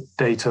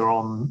data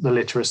on the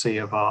literacy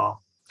of our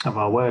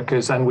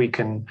workers, and we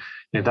can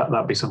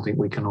that'd be something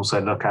we can also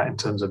look at in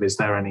terms of, is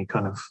there any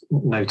kind of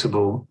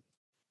notable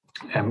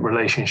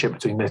relationship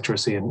between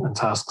literacy and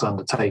tasks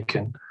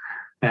undertaken.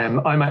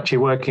 I'm actually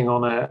working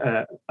on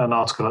an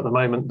article at the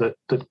moment that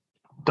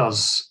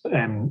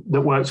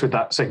works with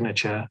that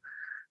signature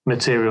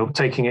material,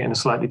 taking it in a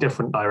slightly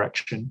different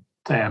direction.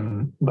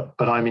 But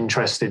I'm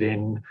interested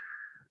in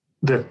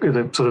the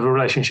sort of a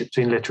relationship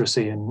between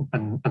literacy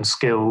and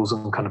skills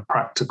and kind of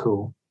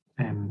practical,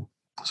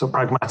 so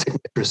pragmatic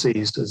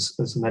literacies, as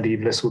the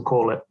medievalists would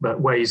call it, but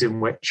ways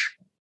in which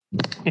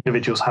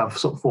individuals have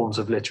sort of forms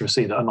of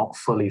literacy that are not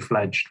fully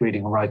fledged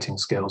reading and writing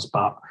skills,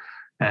 but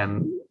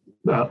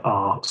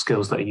are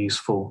skills that are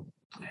useful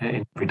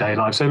in everyday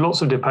life. So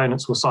lots of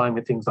deponents will sign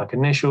with things like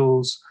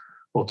initials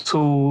or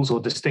tools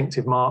or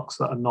distinctive marks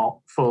that are not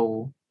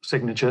full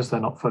signatures. They're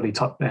not fully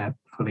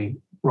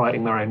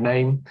writing their own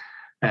name.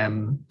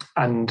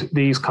 And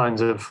these kinds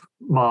of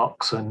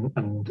marks and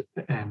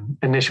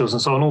initials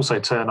and so on also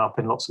turn up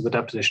in lots of the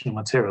depositional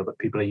material that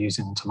people are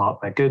using to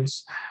mark their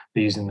goods.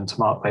 They're using them to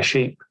mark their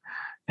sheep,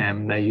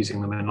 and they're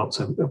using them in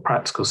lots of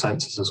practical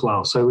senses as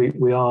well. So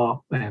we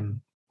are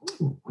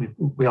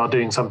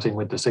doing something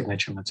with the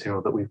signature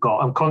material that we've got.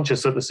 I'm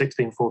conscious that the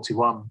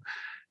 1641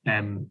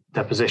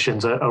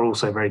 depositions are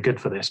also very good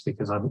for this,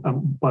 because in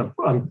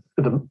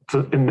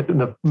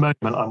the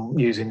moment I'm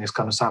using this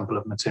kind of sample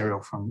of material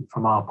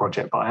from our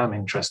project, but I am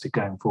interested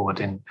going forward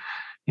in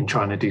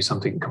trying to do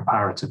something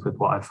comparative with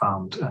what I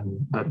found,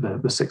 and that the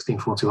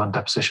 1641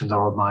 depositions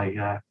are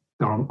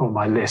on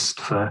my list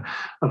of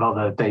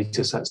other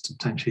data sets to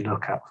potentially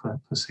look at for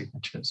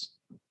signatures.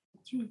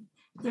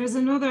 There's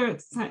another,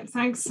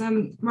 thanks,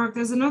 Mark.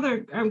 There's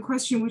another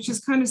question which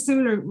is kind of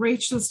similar.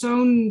 Rachel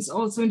Stone's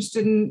also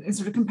interested in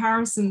sort of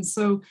comparisons.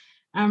 So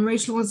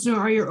Rachel wants to know,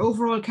 are your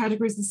overall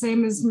categories the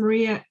same as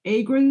Maria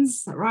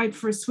Agren's, right,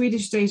 for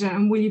Swedish data?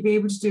 And will you be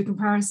able to do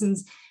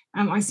comparisons?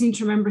 I seem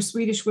to remember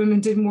Swedish women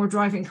did more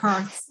driving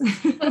carts.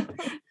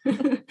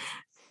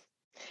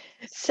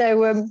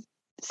 So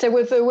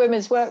with the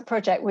Women's Work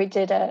Project, we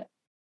did a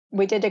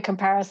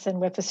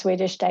comparison with the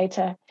Swedish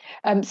data.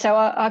 So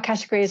our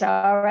categories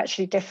are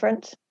actually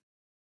different.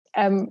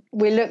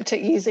 We looked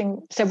at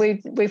using, so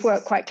we've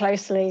worked quite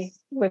closely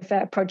with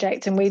their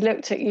project, and we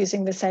looked at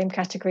using the same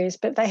categories,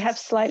 but they have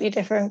slightly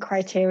different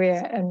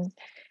criteria.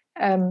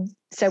 And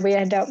so we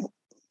end up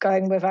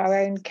going with our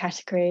own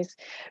categories.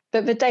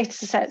 But the data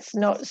set's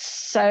not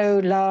so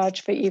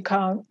large that you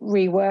can't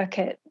rework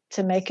it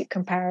to make it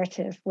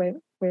comparative with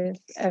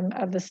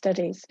other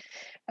studies.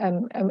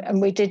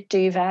 And we did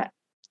do that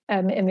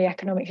in the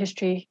Economic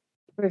History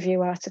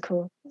Review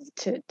article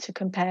to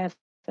compare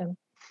them.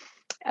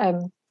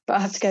 But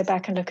I'll have to go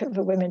back and look at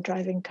the women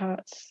driving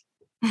carts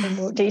in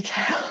more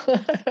detail.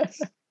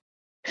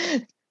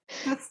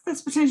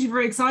 That's potentially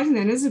very exciting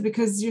then, isn't it?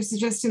 Because you're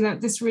suggesting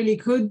that this really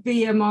could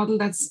be a model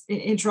that's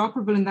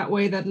interoperable in that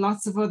way, that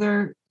lots of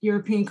other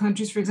European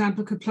countries, for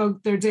example, could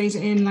plug their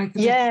data in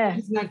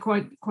that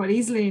quite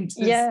easily into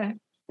this. Yeah.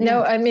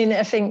 No, I mean,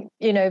 I think,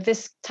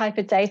 this type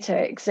of data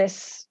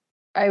exists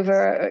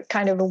over a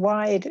kind of a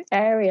wide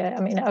area.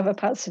 I mean, other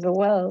parts of the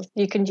world,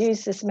 you can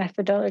use this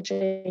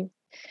methodology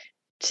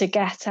to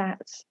get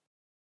at,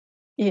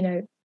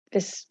 the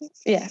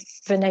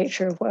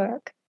nature of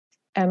work.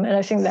 And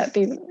I think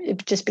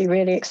it'd just be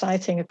really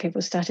exciting if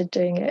people started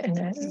doing it in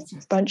a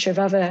bunch of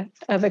other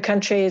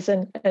countries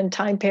and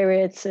time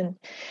periods, and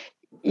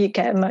you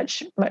get a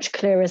much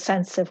clearer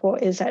sense of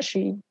what is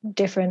actually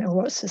different and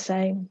what's the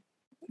same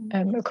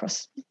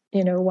across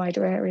a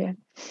wider area.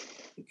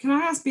 Can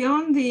I ask,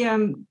 beyond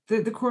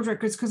the court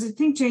records, because I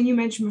think, Jane, you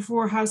mentioned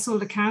before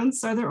household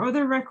accounts, are there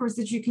other records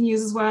that you can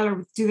use as well,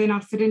 or do they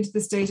not fit into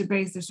this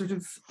database? They're sort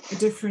of a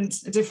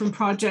different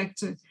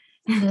project?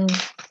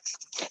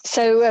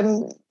 So,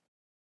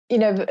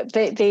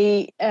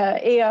 the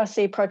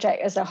ERC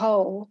project as a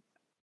whole,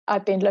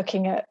 I've been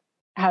looking at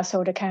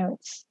household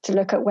accounts to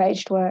look at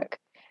waged work,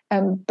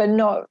 but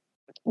not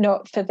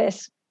for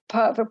this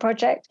part of a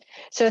project.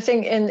 So I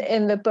think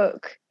in the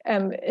book,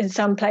 in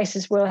some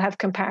places we'll have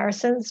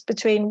comparisons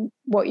between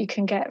what you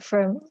can get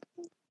from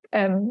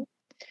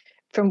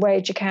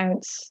wage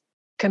accounts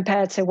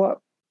compared to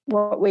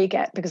what we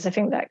get, because I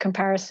think that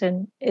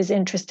comparison is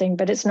interesting,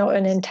 but it's not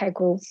an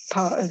integral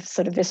part of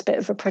sort of this bit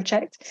of a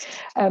project.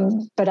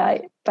 But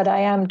I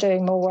am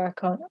doing more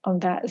work on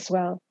that as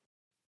well.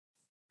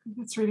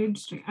 That's really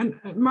interesting. And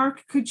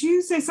Mark, could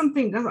you say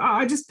something?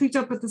 I just picked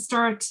up at the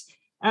start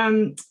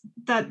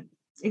that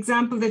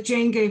example that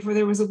Jane gave, where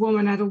there was a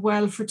woman at a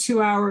well for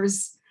 2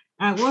 hours.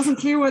 It wasn't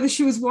clear whether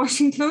she was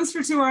washing clothes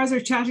for 2 hours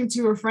or chatting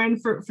to her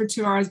friend for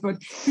 2 hours.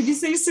 But could you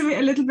say just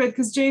a little bit,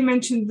 because Jane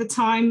mentioned the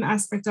time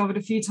aspect of it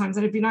a few times,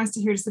 and it'd be nice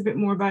to hear just a bit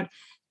more about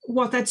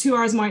what that 2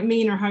 hours might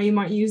mean or how you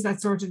might use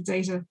that sort of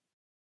data.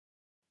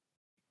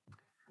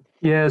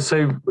 Yeah,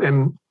 so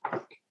in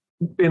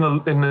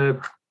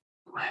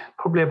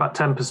probably about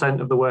 10%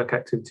 of the work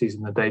activities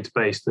in the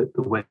database that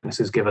the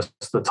witnesses give us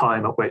the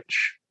time at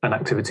which an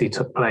activity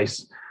took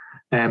place.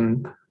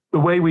 The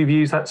way we've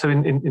used that, so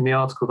in the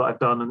article that I've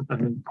done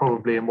and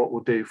probably in what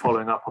we'll do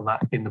following up on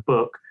that in the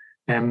book,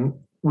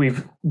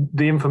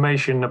 the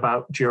information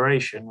about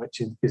duration, which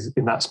is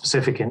in that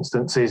specific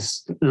instance,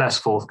 is less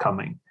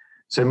forthcoming.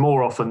 So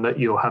more often that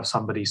you'll have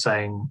somebody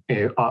saying,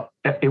 it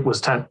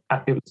was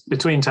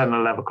between 10 and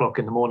 11 o'clock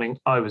in the morning,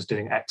 I was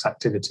doing X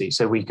activity.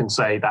 So we can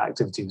say that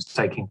activity was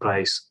taking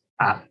place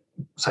at,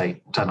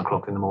 say, 10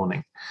 o'clock in the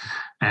morning.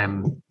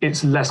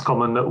 It's less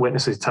common that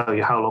witnesses tell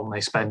you how long they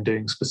spend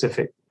doing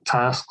specific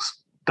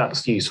tasks.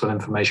 That's useful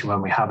information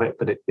when we have it,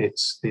 but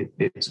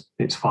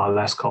it's far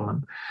less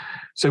common.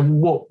 So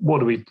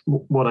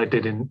what I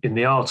did in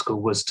the article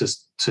was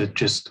to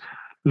just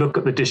look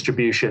at the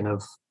distribution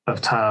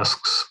of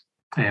tasks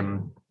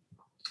in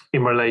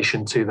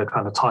relation to the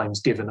kind of times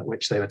given at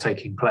which they were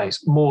taking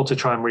place, more to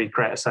try and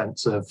recreate a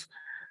sense of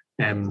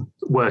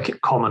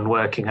common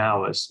working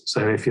hours.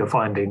 So if you're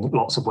finding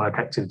lots of work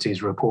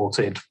activities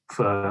reported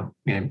for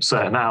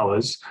certain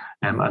hours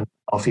and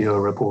a few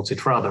are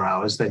reported for other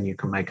hours, then you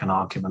can make an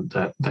argument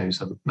that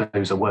those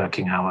are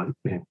working hours,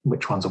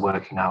 which ones are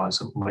working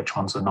hours and which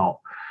ones are not.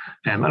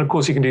 And of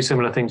course, you can do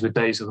similar things with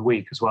days of the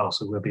week as well.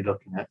 So we'll be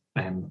looking at,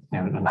 and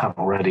have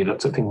already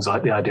looked at things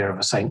like the idea of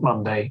a Saint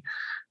Monday.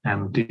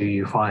 Do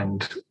you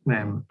find,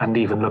 and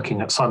even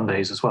looking at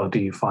Sundays as well, do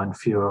you find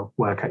fewer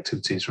work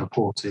activities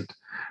reported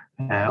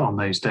on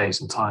those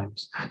days and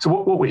times? So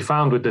what we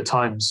found with the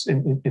times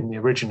in the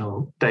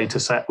original data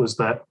set was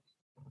that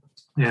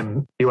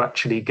you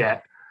actually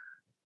get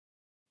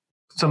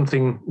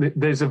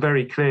there's a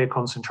very clear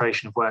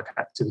concentration of work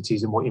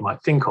activities in what you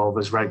might think of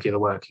as regular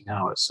working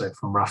hours. So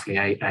from roughly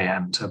 8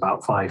 a.m. to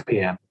about 5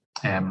 p.m.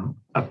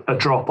 A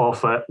drop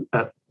off at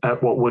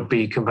what would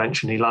be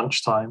conventionally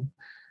lunchtime,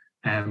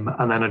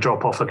 and then a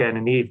drop off again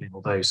in the evening,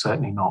 although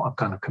certainly not a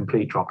kind of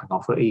complete dropping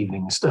off at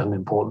evening. Is still an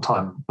important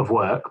time of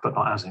work, but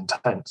not as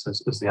intense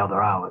as the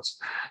other hours.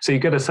 So you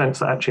get a sense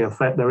that actually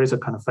there is a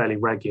kind of fairly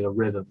regular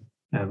rhythm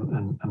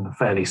and a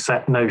fairly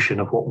set notion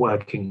of what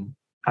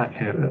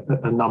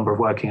a number of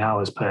working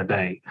hours per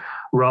day,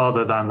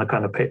 rather than the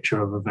kind of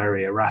picture of a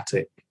very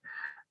erratic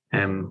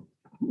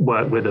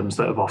work rhythms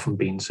that have often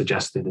been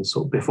suggested as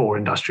sort of before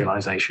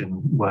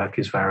industrialization. Work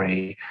is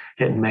very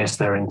hit and miss.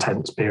 There are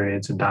intense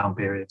periods and down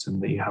periods,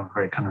 and that you have a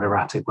very kind of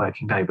erratic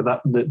working day.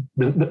 But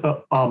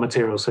our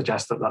materials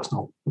suggest that that's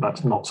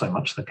not so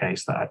much the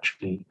case. That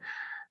actually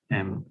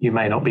you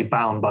may not be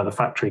bound by the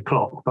factory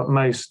clock, but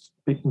most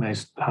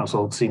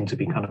households seem to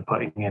be kind of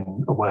putting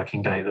in a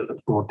working day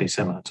that's broadly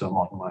similar to a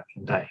modern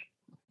working day.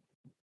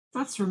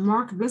 That's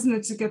remarkable, isn't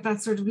it, to get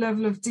that sort of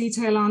level of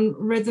detail on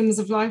rhythms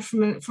of life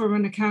from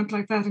an account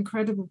like that?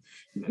 Incredible.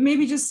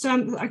 Maybe just,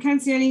 I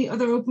can't see any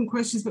other open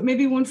questions, but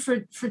maybe one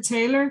for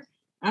Taylor.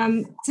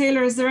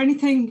 Taylor, is there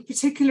anything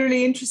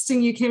particularly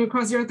interesting you came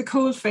across? You're at the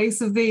cold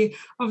face of the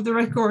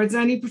records.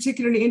 Any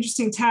particularly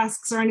interesting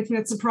tasks or anything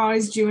that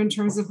surprised you in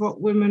terms of what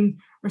women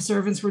or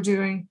servants were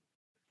doing?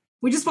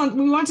 We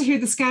want to hear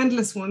the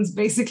scandalous ones,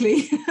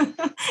 basically.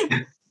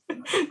 I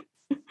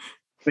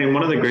mean,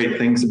 one of the great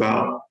things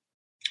about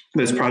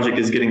this project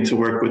is getting to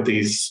work with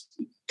these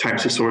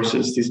types of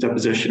sources, these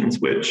depositions,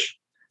 which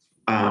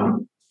are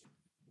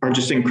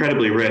just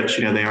incredibly rich.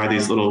 They are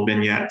these little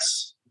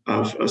vignettes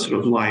of a sort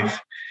of life.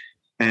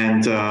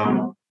 And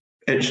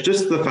it's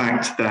just the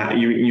fact that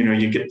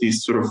you get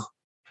these sort of,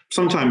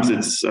 sometimes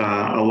it's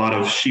a lot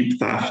of sheep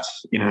theft,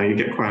 you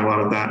get quite a lot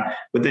of that,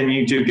 but then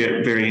you do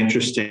get very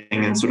interesting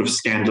and sort of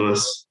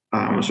scandalous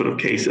sort of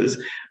cases.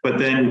 But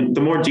then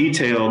the more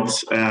detailed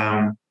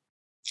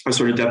a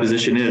sort of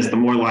deposition is, the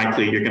more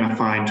likely you're going to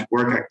find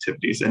work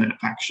activities in it,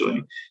 actually.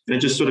 And it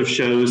just sort of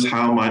shows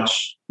how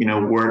much,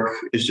 work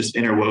is just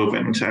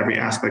interwoven into every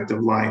aspect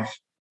of life.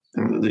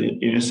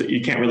 And so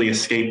you can't really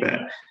escape it.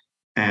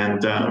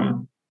 And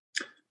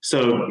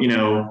so,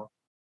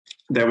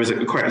 there was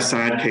quite a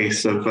sad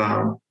case of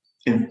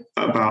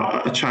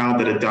about a child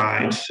that had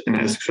died, and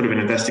it was sort of an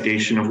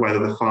investigation of whether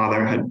the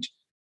father had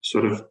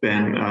sort of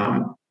been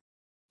a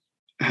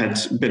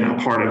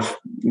part of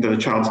the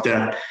child's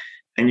death.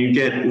 And you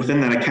get within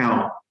that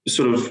account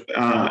sort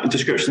of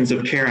descriptions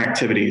of care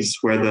activities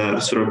where the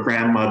sort of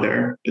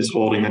grandmother is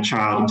holding the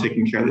child and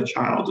taking care of the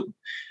child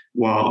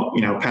while,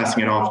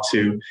 passing it off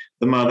to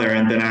the mother.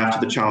 And then after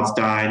the child's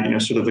died,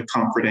 sort of the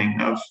comforting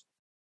of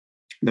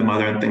the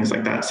mother and things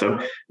like that. So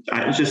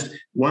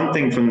one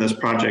thing from this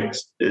project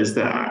is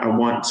that I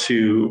want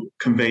to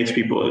convey to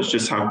people is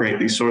just how great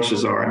these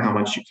sources are and how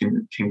much you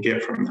can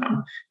get from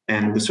them,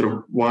 and the sort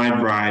of wide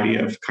variety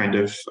of kind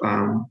of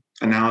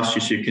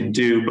analysis you can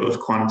do, both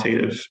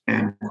quantitative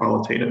and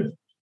qualitative.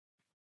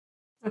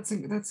 That's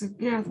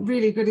a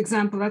really good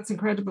example. That's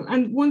incredible.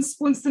 And once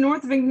the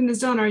north of England is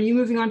done, are you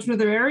moving on to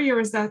another area, or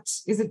is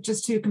it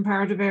just two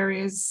comparative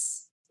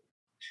areas?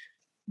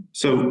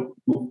 So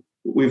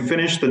we've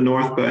finished the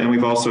north, and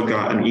we've also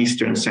got an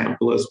eastern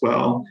sample as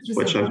well,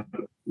 which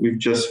we've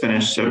just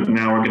finished. So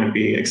now we're going to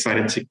be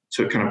excited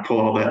to kind of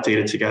pull all that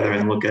data together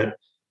and look at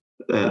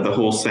the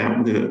whole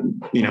sample,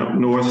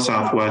 north,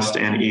 southwest,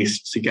 and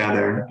east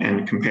together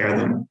and compare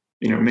them.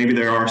 Maybe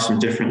there are some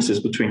differences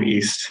between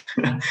east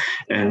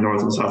and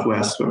north and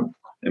southwest, but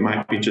it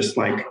might be just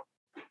like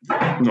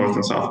north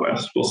and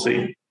southwest. We'll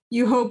see.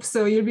 You hope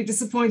so. You'll be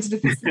disappointed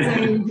if it's the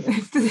same.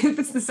 if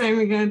it's the same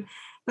again.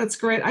 That's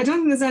great. I don't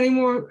think there's any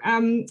more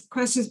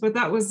questions, but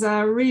that was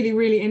really,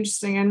 really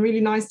interesting and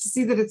really nice to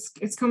see that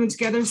it's coming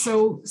together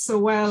so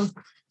well,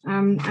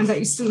 and that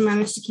you still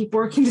managed to keep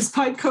working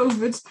despite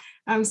COVID.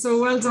 So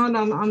well done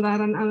on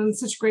that, and on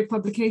such great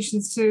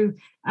publications too.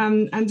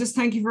 And just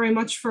thank you very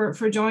much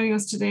for joining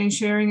us today and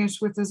sharing it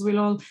with us.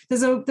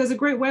 There's a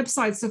great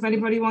website, so if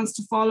anybody wants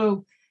to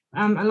follow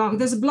along,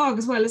 there's a blog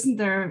as well, isn't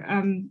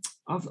there,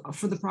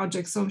 for the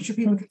project? So I'm sure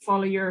people can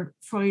follow your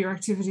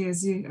activity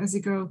as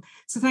you go.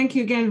 So thank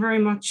you again very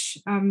much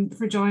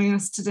for joining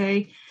us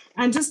today.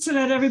 And just to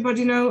let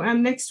everybody know,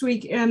 next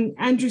week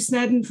Andrew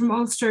Snedden from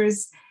Ulster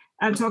is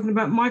talking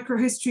about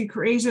microhistory,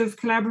 creative,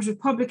 collaborative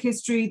public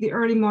history, the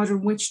early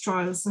modern witch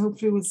trials. So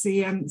hopefully we'll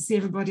see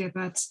everybody at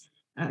that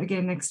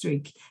again next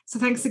week. So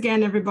thanks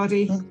again,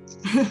 everybody.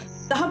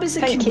 The Hub is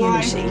a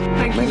community.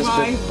 Thank you.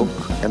 Bye.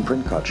 Book and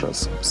print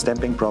cultures,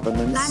 stamping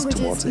provenance Languages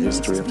towards the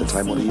history of the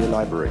Taimonia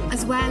library.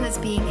 As well as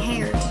being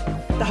heard.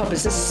 The Hub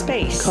is a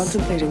space.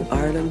 Contemplating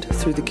Ireland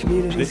through the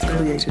communities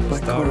created by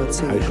Coral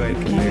Sea.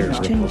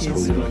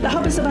 The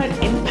Hub is about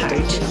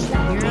impact.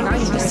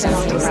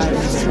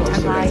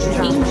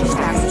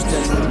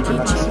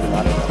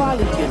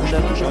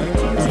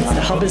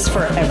 The Hub is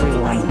for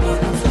everyone.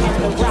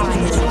 The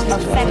rise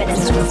of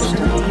feminism.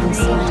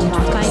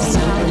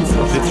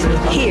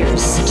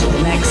 Here's to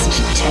the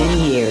next 10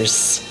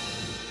 years.